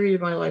was a period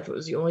of my life. It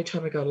was the only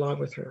time I got along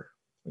with her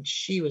when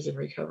she was in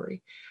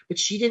recovery. But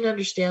she didn't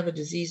understand the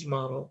disease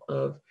model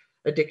of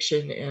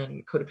addiction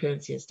and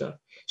codependency and stuff.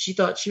 She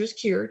thought she was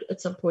cured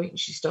at some point, and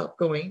she stopped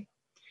going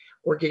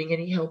or getting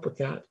any help with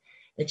that.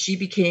 And she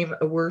became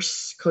a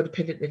worse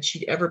codependent than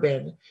she'd ever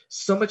been,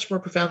 so much more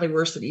profoundly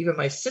worse than even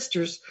my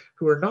sisters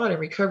who were not in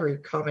recovery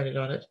commented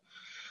on it.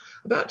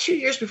 About 2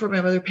 years before my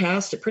mother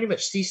passed, I pretty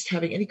much ceased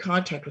having any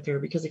contact with her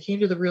because I came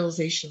to the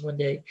realization one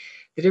day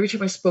that every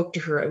time I spoke to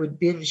her, I would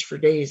binge for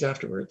days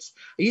afterwards.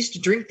 I used to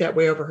drink that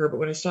way over her, but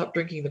when I stopped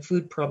drinking, the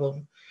food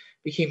problem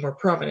became more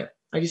prominent.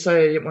 I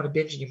decided I didn't want to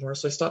binge anymore,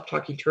 so I stopped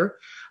talking to her.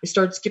 I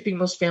started skipping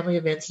most family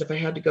events, and if I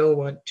had to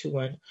go to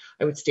one,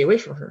 I would stay away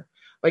from her.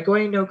 By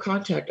going no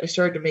contact, I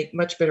started to make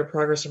much better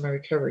progress in my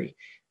recovery.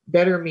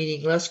 Better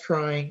meaning less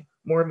crying,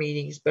 more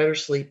meetings, better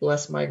sleep,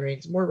 less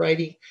migraines, more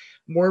writing,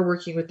 more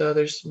working with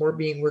others, more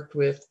being worked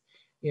with,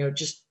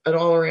 just an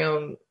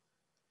all-around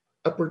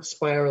upward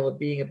spiral of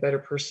being a better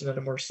person and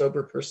a more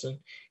sober person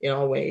in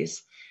all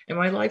ways. And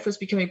my life was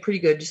becoming pretty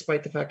good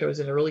despite the fact I was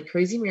in a really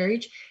crazy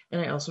marriage, and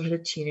I also had a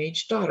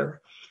teenage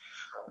daughter.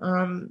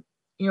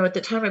 At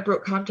the time I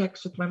broke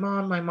contact with my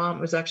mom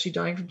was actually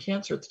dying from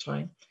cancer at the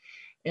time.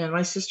 And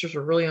my sisters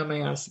were really on my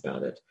ass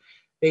about it.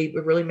 They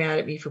were really mad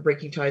at me for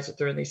breaking ties with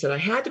her. And they said I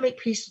had to make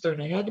peace with her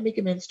and I had to make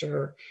amends to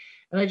her.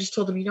 And I just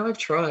told them, I've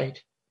tried.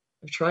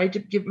 I've tried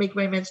to make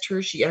my amends to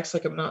her. She acts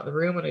like I'm not in the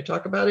room when I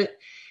talk about it.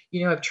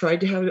 I've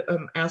tried to have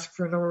ask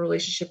for a normal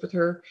relationship with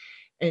her.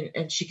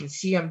 And she can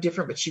see I'm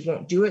different, but she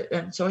won't do it.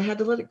 And so I had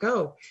to let it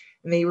go.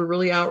 And they were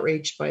really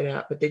outraged by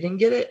that. But they didn't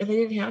get it and they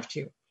didn't have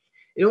to.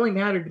 It only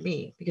mattered to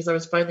me because I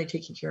was finally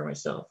taking care of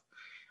myself.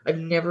 I've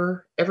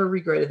never, ever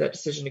regretted that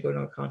decision to go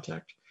no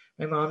contact.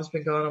 My mom's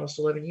been gone almost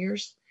 11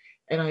 years,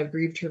 and I've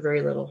grieved her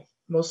very little,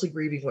 mostly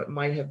grieving what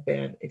might have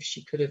been if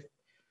she could have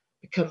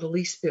become the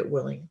least bit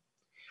willing.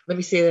 Let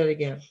me say that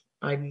again.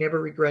 I've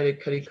never regretted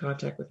cutting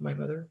contact with my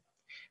mother.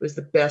 It was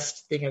the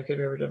best thing I could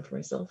have ever done for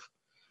myself.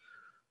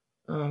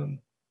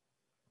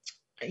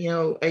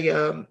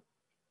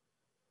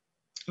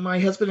 My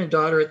husband and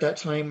daughter at that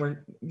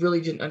time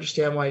really didn't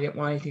understand why I didn't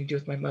want anything to do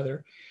with my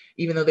mother,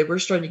 even though they were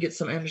starting to get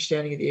some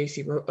understanding of the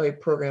AC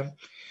program.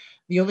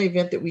 The only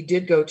event that we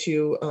did go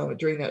to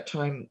during that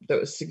time that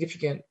was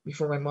significant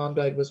before my mom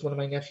died was one of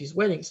my nephew's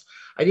weddings.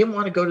 I didn't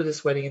want to go to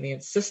this wedding, and they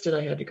insisted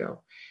I had to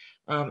go.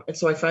 And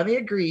so I finally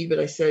agreed, but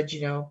I said,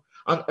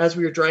 as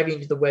we were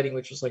driving to the wedding,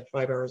 which was like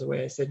 5 hours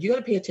away, I said, you got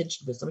to pay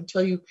attention to this. I'm going to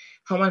tell you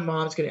how my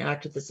mom's going to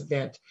act at this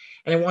event.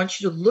 And I want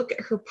you to look at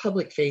her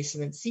public face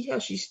and then see how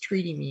she's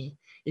treating me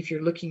if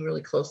you're looking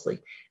really closely.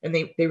 And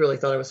they really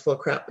thought I was full of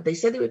crap, but they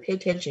said they would pay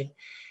attention.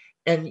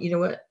 And you know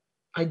what?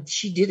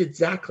 She did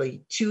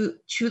exactly to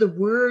the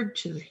word,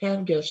 to the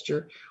hand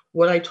gesture,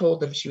 what I told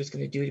them she was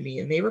going to do to me.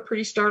 And they were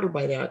pretty startled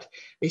by that.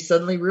 They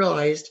suddenly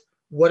realized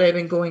what I've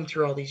been going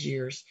through all these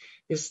years.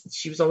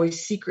 She was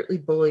always secretly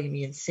bullying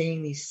me and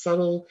saying these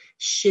subtle,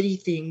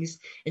 shitty things.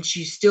 And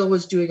she still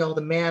was doing all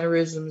the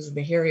mannerisms and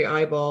the hairy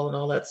eyeball and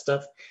all that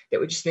stuff that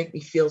would just make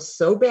me feel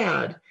so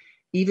bad,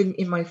 even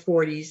in my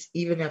 40s,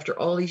 even after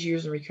all these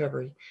years in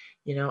recovery.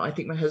 I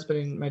think my husband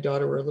and my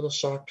daughter were a little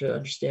shocked to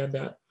understand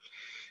that.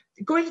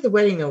 Going to the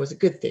wedding, though, was a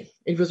good thing.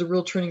 It was a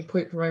real turning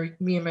point for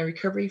me and my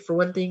recovery. For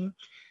one thing,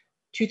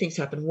 two things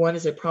happened. One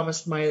is I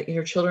promised my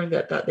inner children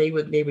that they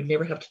would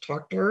never have to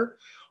talk to her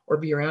or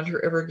be around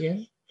her ever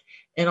again.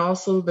 And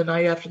also the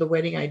night after the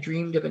wedding, I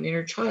dreamed of an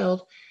inner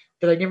child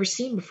that I'd never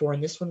seen before.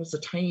 And this one was a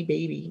tiny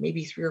baby,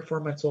 maybe 3 or 4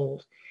 months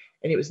old.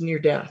 And it was near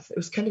death. It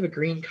was kind of a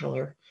green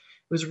color.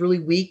 It was really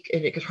weak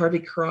and it could hardly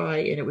cry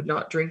and it would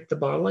not drink the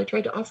bottle I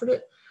tried to offer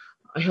it.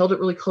 I held it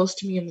really close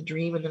to me in the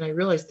dream. And then I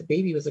realized the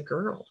baby was a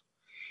girl.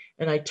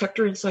 And I tucked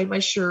her inside my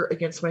shirt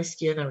against my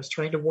skin. I was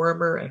trying to warm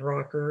her and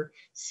rock her,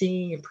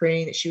 singing and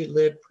praying that she would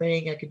live,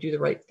 praying I could do the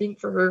right thing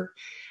for her,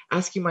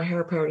 asking my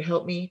higher power to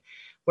help me.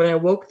 When I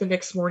woke the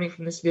next morning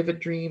from this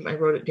vivid dream, I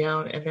wrote it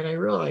down, and then I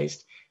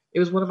realized it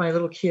was one of my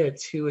little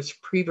kids who was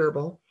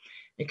pre-verbal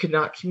and could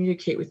not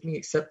communicate with me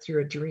except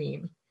through a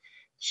dream.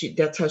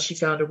 That's how she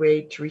found a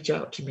way to reach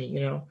out to me,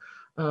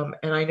 And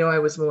I know I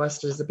was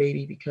molested as a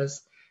baby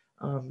because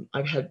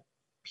I've had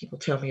people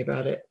tell me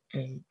about it,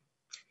 and,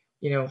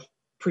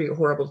 pretty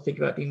horrible to think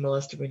about being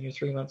molested when you're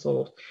 3 months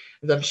old.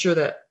 And I'm sure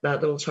that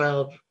little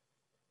child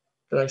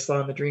that I saw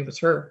in the dream was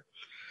her.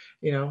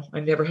 I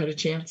never had a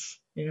chance.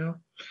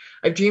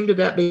 I've dreamed of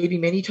that baby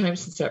many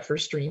times since that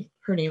first dream.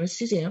 Her name is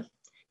Suzanne.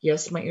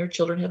 Yes, my inner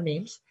children have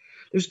names.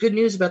 There's good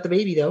news about the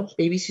baby, though.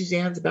 Baby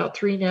Suzanne's about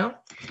 3 now.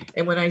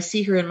 And when I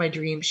see her in my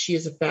dreams, she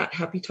is a fat,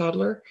 happy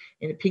toddler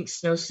in a pink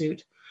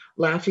snowsuit,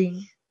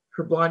 laughing.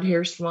 Her blonde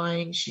hair is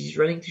flying. She's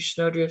running through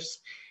snowdrifts,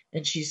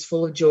 and she's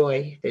full of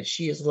joy that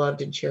she is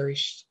loved and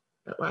cherished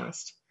at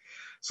last.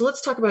 So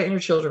let's talk about inner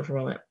children for a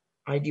moment.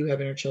 I do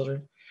have inner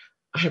children.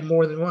 I have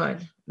more than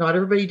one. Not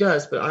everybody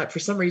does, but for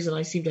some reason,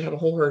 I seem to have a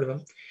whole herd of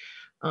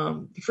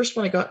them. The first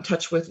one I got in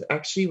touch with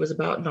actually was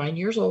about 9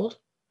 years old.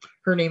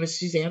 Her name is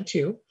Suzanne,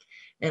 too.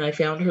 And I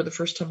found her the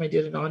first time I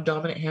did a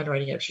non-dominant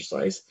handwriting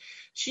exercise.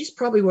 She's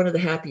probably one of the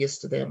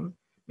happiest of them.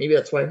 Maybe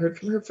that's why I heard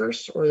from her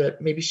first, or that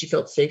maybe she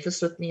felt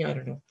safest with me. I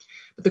don't know.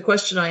 But the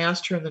question I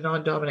asked her in the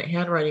non-dominant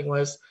handwriting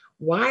was,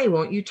 why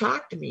won't you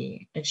talk to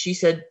me? And she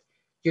said,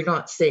 you're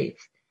not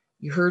safe.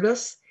 You hurt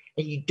us,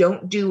 and you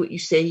don't do what you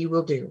say you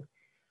will do.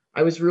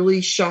 I was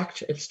really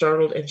shocked and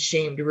startled and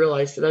shamed to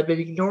realize that I've been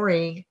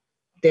ignoring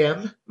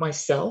them,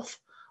 myself,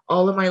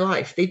 all of my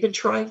life. They've been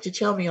trying to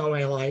tell me all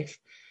my life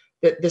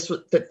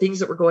that things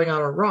that were going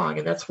on are wrong,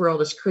 and that's where all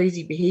this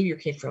crazy behavior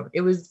came from.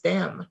 It was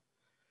them.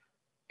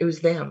 It was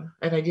them,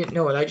 and I didn't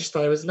know it. I just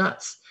thought I was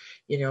nuts,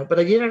 but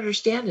I didn't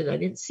understand it. I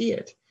didn't see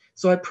it.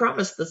 So I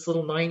promised this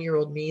little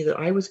 9-year-old me that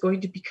I was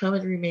going to become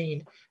and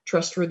remain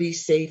trustworthy,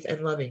 safe,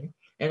 and loving,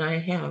 and I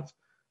have.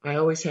 I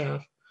always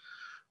have.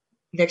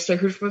 Next, I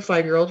heard from a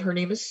 5-year-old. Her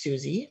name is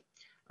Susie.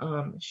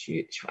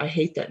 I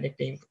hate that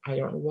nickname. I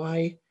don't know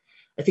why.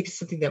 I think it's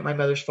something that my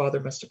mother's father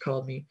must have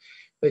called me.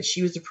 But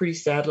she was a pretty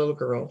sad little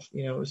girl.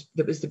 It was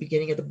the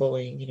beginning of the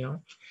bullying,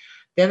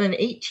 Then an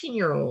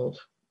 18-year-old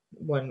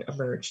one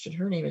emerged, and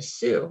her name is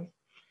Sue.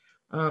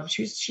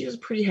 She was a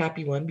pretty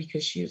happy one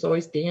because she was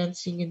always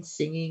dancing and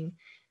singing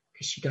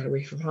because she got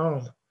away from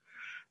home.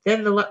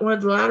 Then one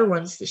of the latter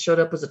ones that showed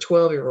up was a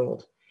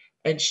 12-year-old.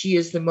 And she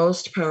is the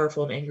most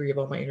powerful and angry of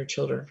all my inner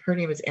children. Her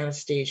name is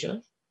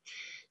Anastasia.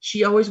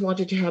 She always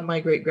wanted to have my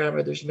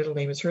great-grandmother's middle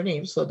name as her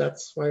name, so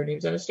that's why her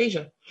name's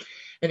Anastasia.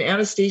 And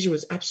Anastasia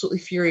was absolutely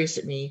furious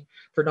at me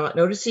for not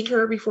noticing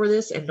her before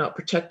this and not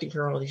protecting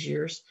her all these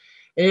years.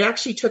 And it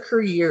actually took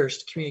her years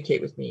to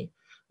communicate with me.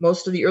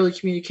 Most of the early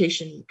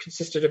communication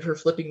consisted of her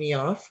flipping me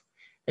off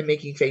and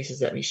making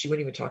faces at me. She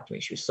wouldn't even talk to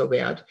me. She was so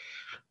bad.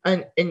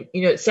 And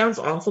it sounds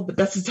awful, but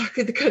that's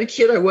exactly the kind of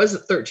kid I was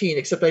at 13,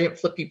 except I didn't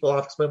flip people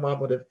off because my mom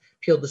would have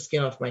peeled the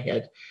skin off my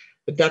head.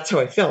 But that's how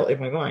I felt in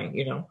my mind,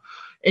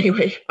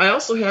 Anyway, I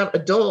also have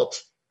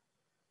adult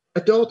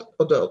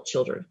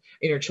children,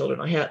 inner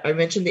children. I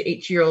mentioned the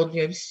 8-year-old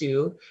named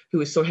Sue, who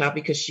was so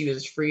happy because she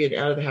was free and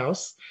out of the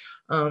house.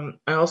 I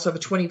also have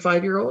a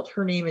 25-year-old.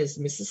 Her name is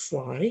Mrs.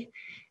 Sly,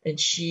 and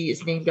she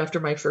is named after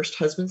my first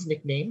husband's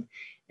nickname.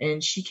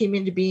 And she came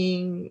into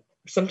being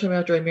sometime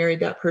after I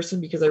married that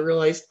person because I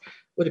realized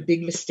what a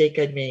big mistake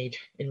I'd made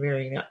in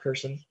marrying that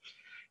person.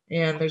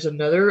 And there's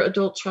another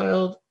adult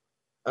child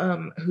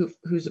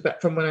who's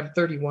about from when I'm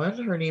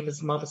 31. Her name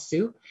is Mama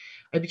Sue.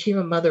 I became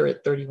a mother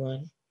at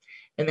 31.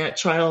 And that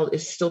child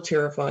is still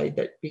terrified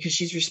that because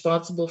she's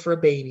responsible for a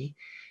baby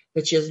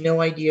that she has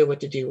no idea what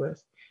to do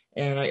with.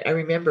 And I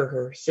remember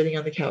her sitting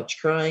on the couch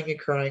crying and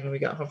crying when we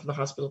got home from the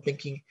hospital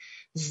thinking,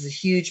 this is a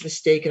huge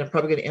mistake and I'm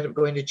probably going to end up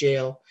going to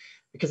jail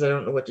because I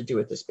don't know what to do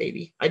with this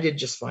baby. I did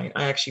just fine.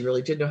 I actually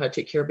really did know how to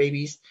take care of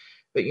babies.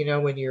 But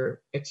when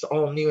it's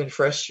all new and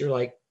fresh, you're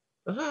like,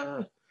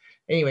 ah.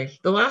 Anyway,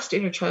 the last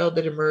inner child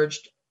that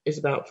emerged is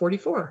about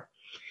 44.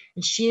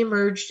 And she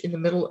emerged in the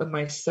middle of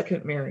my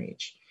second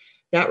marriage.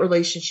 That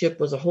relationship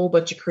was a whole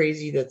bunch of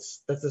crazy.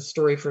 That's a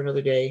story for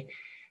another day.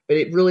 But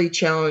it really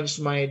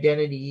challenged my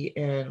identity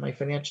and my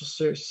financial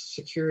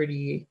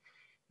security,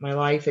 my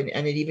life, and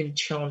it even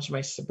challenged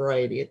my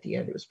sobriety at the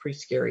end. It was pretty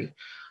scary.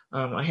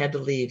 I had to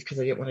leave because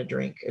I didn't want to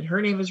drink. And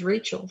her name is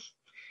Rachel.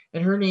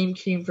 And her name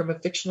came from a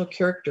fictional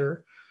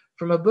character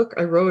from a book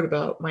I wrote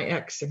about my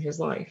ex and his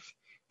life.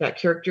 That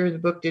character in the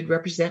book did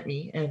represent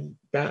me, and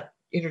that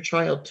inner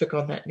child took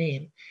on that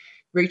name.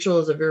 Rachel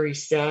is a very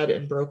sad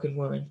and broken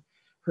woman.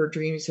 Her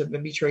dreams have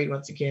been betrayed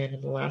once again,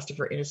 and the last of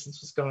her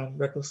innocence was gone,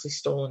 recklessly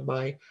stolen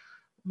by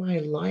my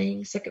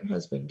lying second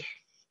husband.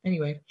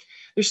 Anyway,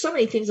 there's so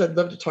many things I'd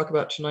love to talk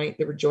about tonight.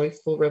 There were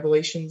joyful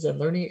revelations and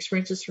learning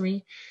experiences for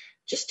me.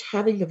 Just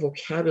having the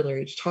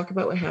vocabulary to talk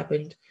about what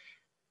happened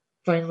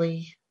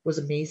finally was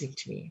amazing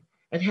to me.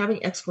 And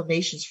having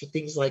explanations for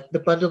things like the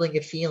bundling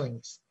of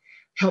feelings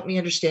helped me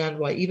understand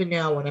why even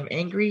now when I'm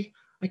angry,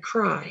 I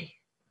cry.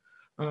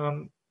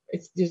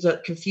 There's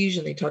that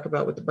confusion they talk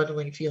about with the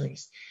bundling of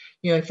feelings.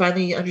 I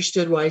finally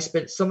understood why I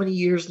spent so many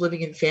years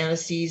living in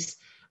fantasies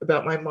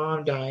about my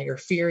mom dying or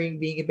fearing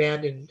being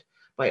abandoned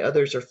by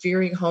others or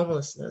fearing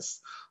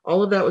homelessness.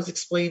 All of that was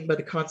explained by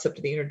the concept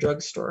of the inner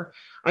drugstore.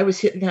 I was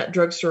hitting that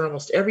drugstore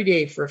almost every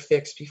day for a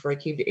fix before I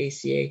came to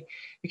ACA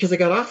because I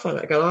got off on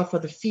it. I got off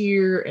on the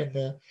fear and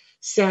the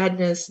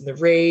sadness and the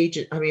rage.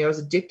 I was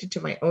addicted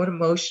to my own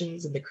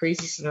emotions and the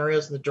crazy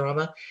scenarios and the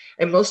drama.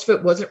 And most of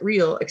it wasn't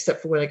real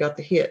except for when I got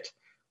the hit,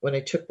 when I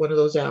took one of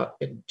those out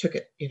and took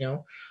it,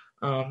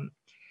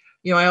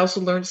 You know, I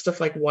also learned stuff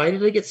like, why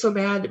did I get so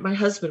mad at my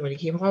husband when he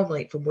came home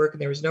late from work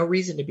and there was no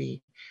reason to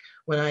be?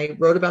 When I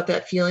wrote about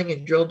that feeling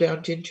and drilled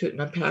down into it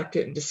and unpacked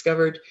it and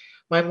discovered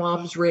my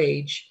mom's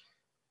rage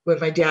when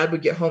my dad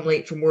would get home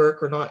late from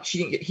work or not,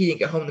 he didn't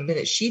get home the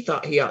minute she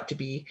thought he ought to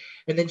be.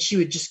 And then she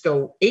would just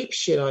go ape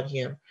shit on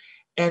him.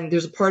 And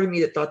there's a part of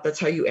me that thought that's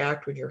how you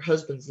act when your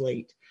husband's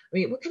late. I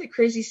mean, what kind of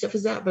crazy stuff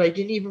is that? But I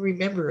didn't even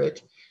remember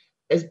it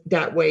as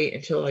that way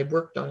until I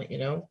worked on it, you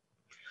know?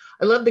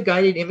 I love the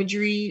guided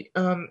imagery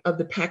of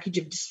the package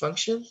of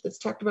dysfunction that's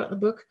talked about in the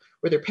book,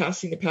 where they're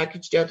passing the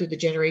package down through the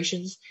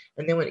generations.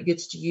 And then when it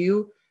gets to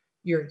you,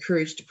 you're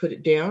encouraged to put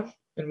it down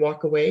and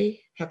walk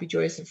away, happy,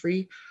 joyous, and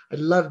free. I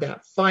love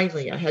that.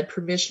 Finally, I had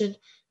permission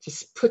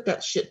to put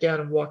that shit down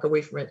and walk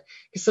away from it.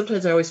 Because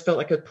sometimes I always felt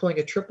like I was pulling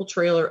a triple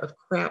trailer of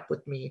crap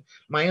with me.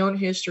 My own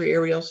history,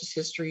 everybody else's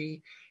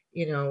history.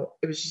 You know,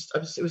 it was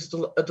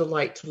a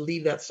delight to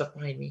leave that stuff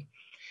behind me.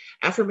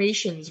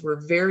 Affirmations were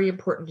very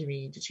important to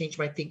me to change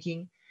my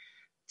thinking,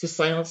 to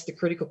silence the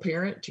critical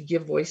parent, to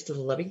give voice to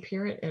the loving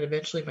parent, and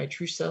eventually my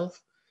true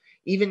self.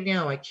 Even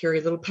now, I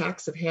carry little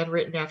packs of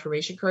handwritten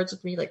affirmation cards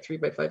with me, like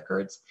 3x5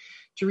 cards,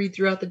 to read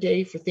throughout the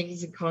day for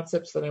things and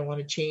concepts that I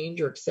want to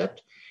change or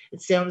accept.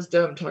 It sounds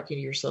dumb talking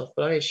to yourself,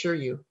 but I assure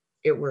you,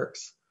 it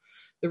works.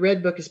 The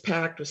Red Book is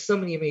packed with so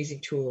many amazing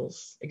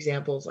tools,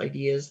 examples,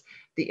 ideas.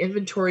 The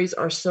inventories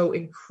are so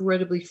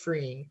incredibly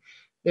freeing.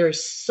 There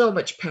is so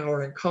much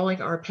power in calling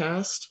our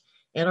past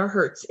and our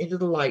hurts into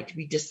the light to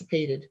be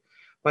dissipated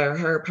by our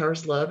higher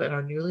power's love and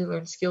our newly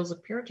learned skills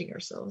of parenting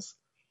ourselves.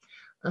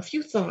 A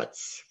few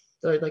thoughts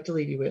that I'd like to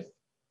leave you with.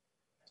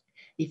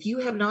 If you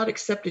have not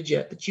accepted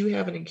yet that you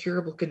have an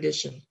incurable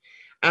condition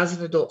as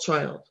an adult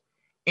child,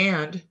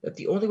 and that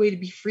the only way to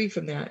be free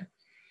from that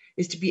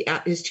is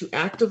to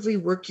actively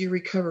work your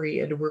recovery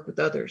and to work with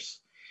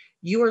others,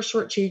 you are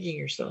shortchanging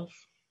yourself,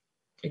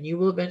 and you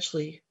will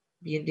eventually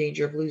be in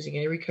danger of losing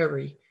any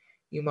recovery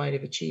you might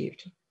have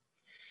achieved.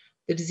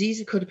 The disease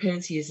of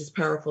codependency is as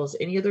powerful as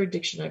any other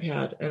addiction I've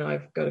had, and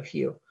I've got a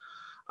few.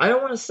 I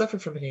don't want to suffer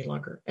from it any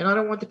longer, and I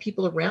don't want the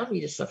people around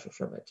me to suffer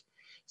from it.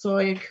 So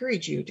I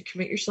encourage you to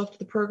commit yourself to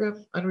the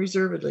program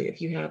unreservedly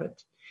if you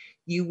haven't.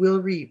 You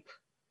will reap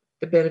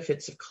the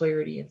benefits of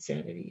clarity and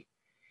sanity.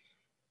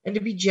 And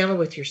to be gentle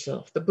with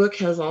yourself. The book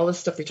has all this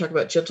stuff. They talk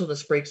about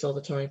gentleness breaks all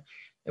the time.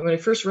 And when I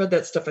first read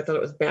that stuff, I thought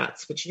it was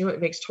bats, but you know,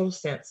 it makes total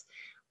sense.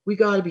 We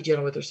got to be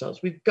gentle with ourselves.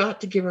 We've got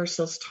to give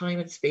ourselves time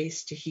and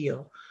space to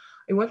heal.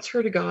 I once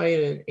heard a guy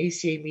at an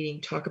ACA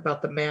meeting talk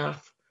about the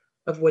math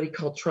of what he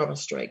called trauma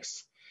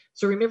strikes.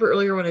 So remember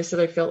earlier when I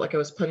said I felt like I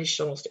was punished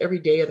almost every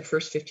day of the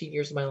first 15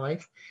 years of my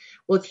life?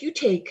 Well, if you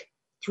take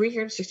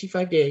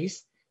 365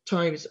 days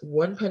times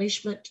one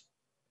punishment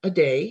a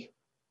day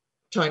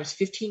times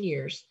 15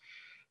 years,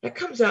 that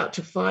comes out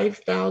to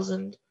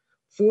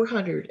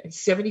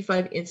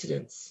 5,475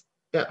 incidents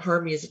that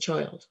harmed me as a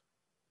child.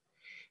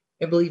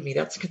 And believe me,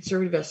 that's a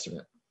conservative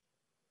estimate.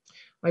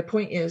 My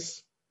point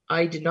is,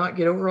 I did not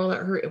get over all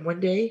that hurt in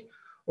one day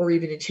or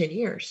even in 10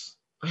 years.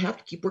 I have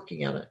to keep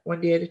working at it one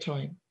day at a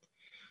time.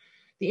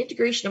 The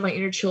integration of my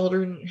inner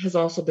children has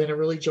also been a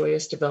really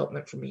joyous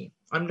development for me.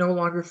 I'm no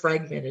longer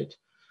fragmented.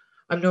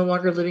 I'm no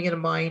longer living in a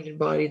mind and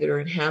body that are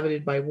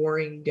inhabited by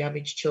warring,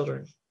 damaged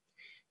children.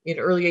 In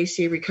early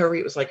ACA recovery,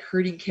 it was like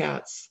herding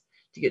cats,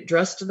 to get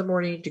dressed in the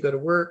morning, to go to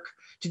work,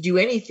 to do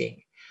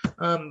anything.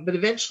 But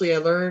eventually I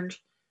learned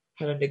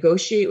how to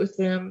negotiate with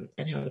them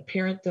and how to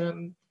parent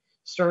them,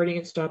 starting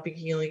and stopping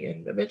healing.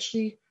 And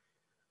eventually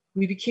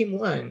we became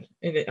one.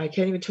 And I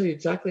can't even tell you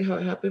exactly how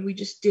it happened. We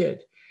just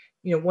did.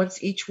 You know,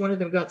 once each one of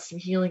them got some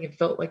healing and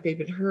felt like they'd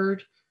been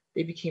heard,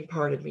 they became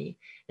part of me.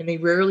 And they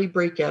rarely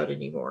break out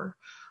anymore.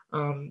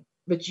 But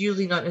it's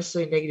usually not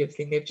necessarily a negative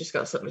thing. They've just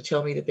got something to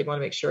tell me that they want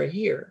to make sure I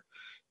hear,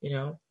 you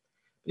know.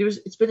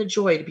 It's been a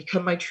joy to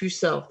become my true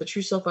self, the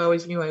true self I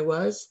always knew I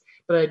was,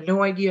 but I had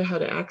no idea how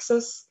to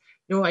access,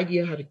 no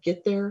idea how to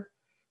get there,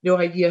 no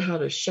idea how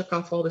to shuck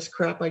off all this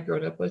crap I'd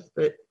grown up with,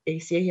 but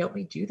ACA helped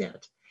me do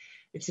that.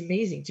 It's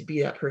amazing to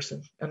be that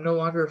person. I'm no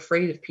longer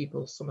afraid of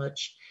people so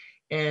much,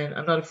 and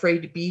I'm not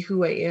afraid to be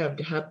who I am,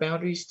 to have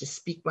boundaries, to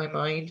speak my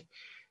mind,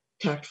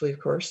 tactfully, of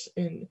course,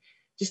 and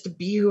just to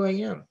be who I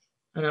am.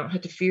 And I don't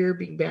have to fear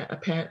being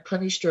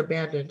punished or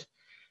abandoned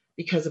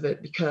because of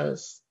it,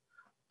 because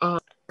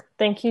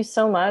Thank you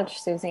so much,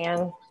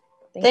 Suzanne.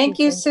 Thank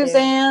you,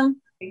 Suzanne.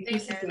 Thank you,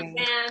 Suzanne.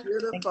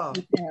 Beautiful.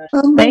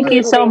 Thank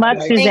you so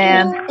much,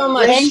 Suzanne. Thank you so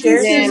much. Thank you,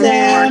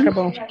 Suzanne.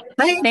 Remarkable.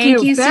 Thank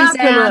you, Suzanne.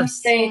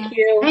 Fabulous. Thank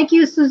you. Thank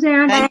you,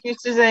 Suzanne. Thank you,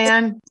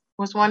 Suzanne. It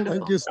was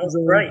wonderful. Thank you,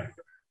 Suzanne. Great.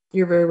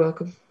 you're very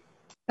welcome.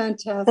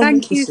 Fantastic.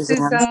 Thank you,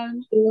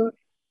 Suzanne.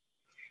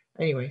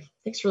 Anyway,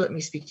 thanks for letting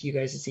me speak to you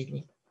guys this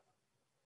evening.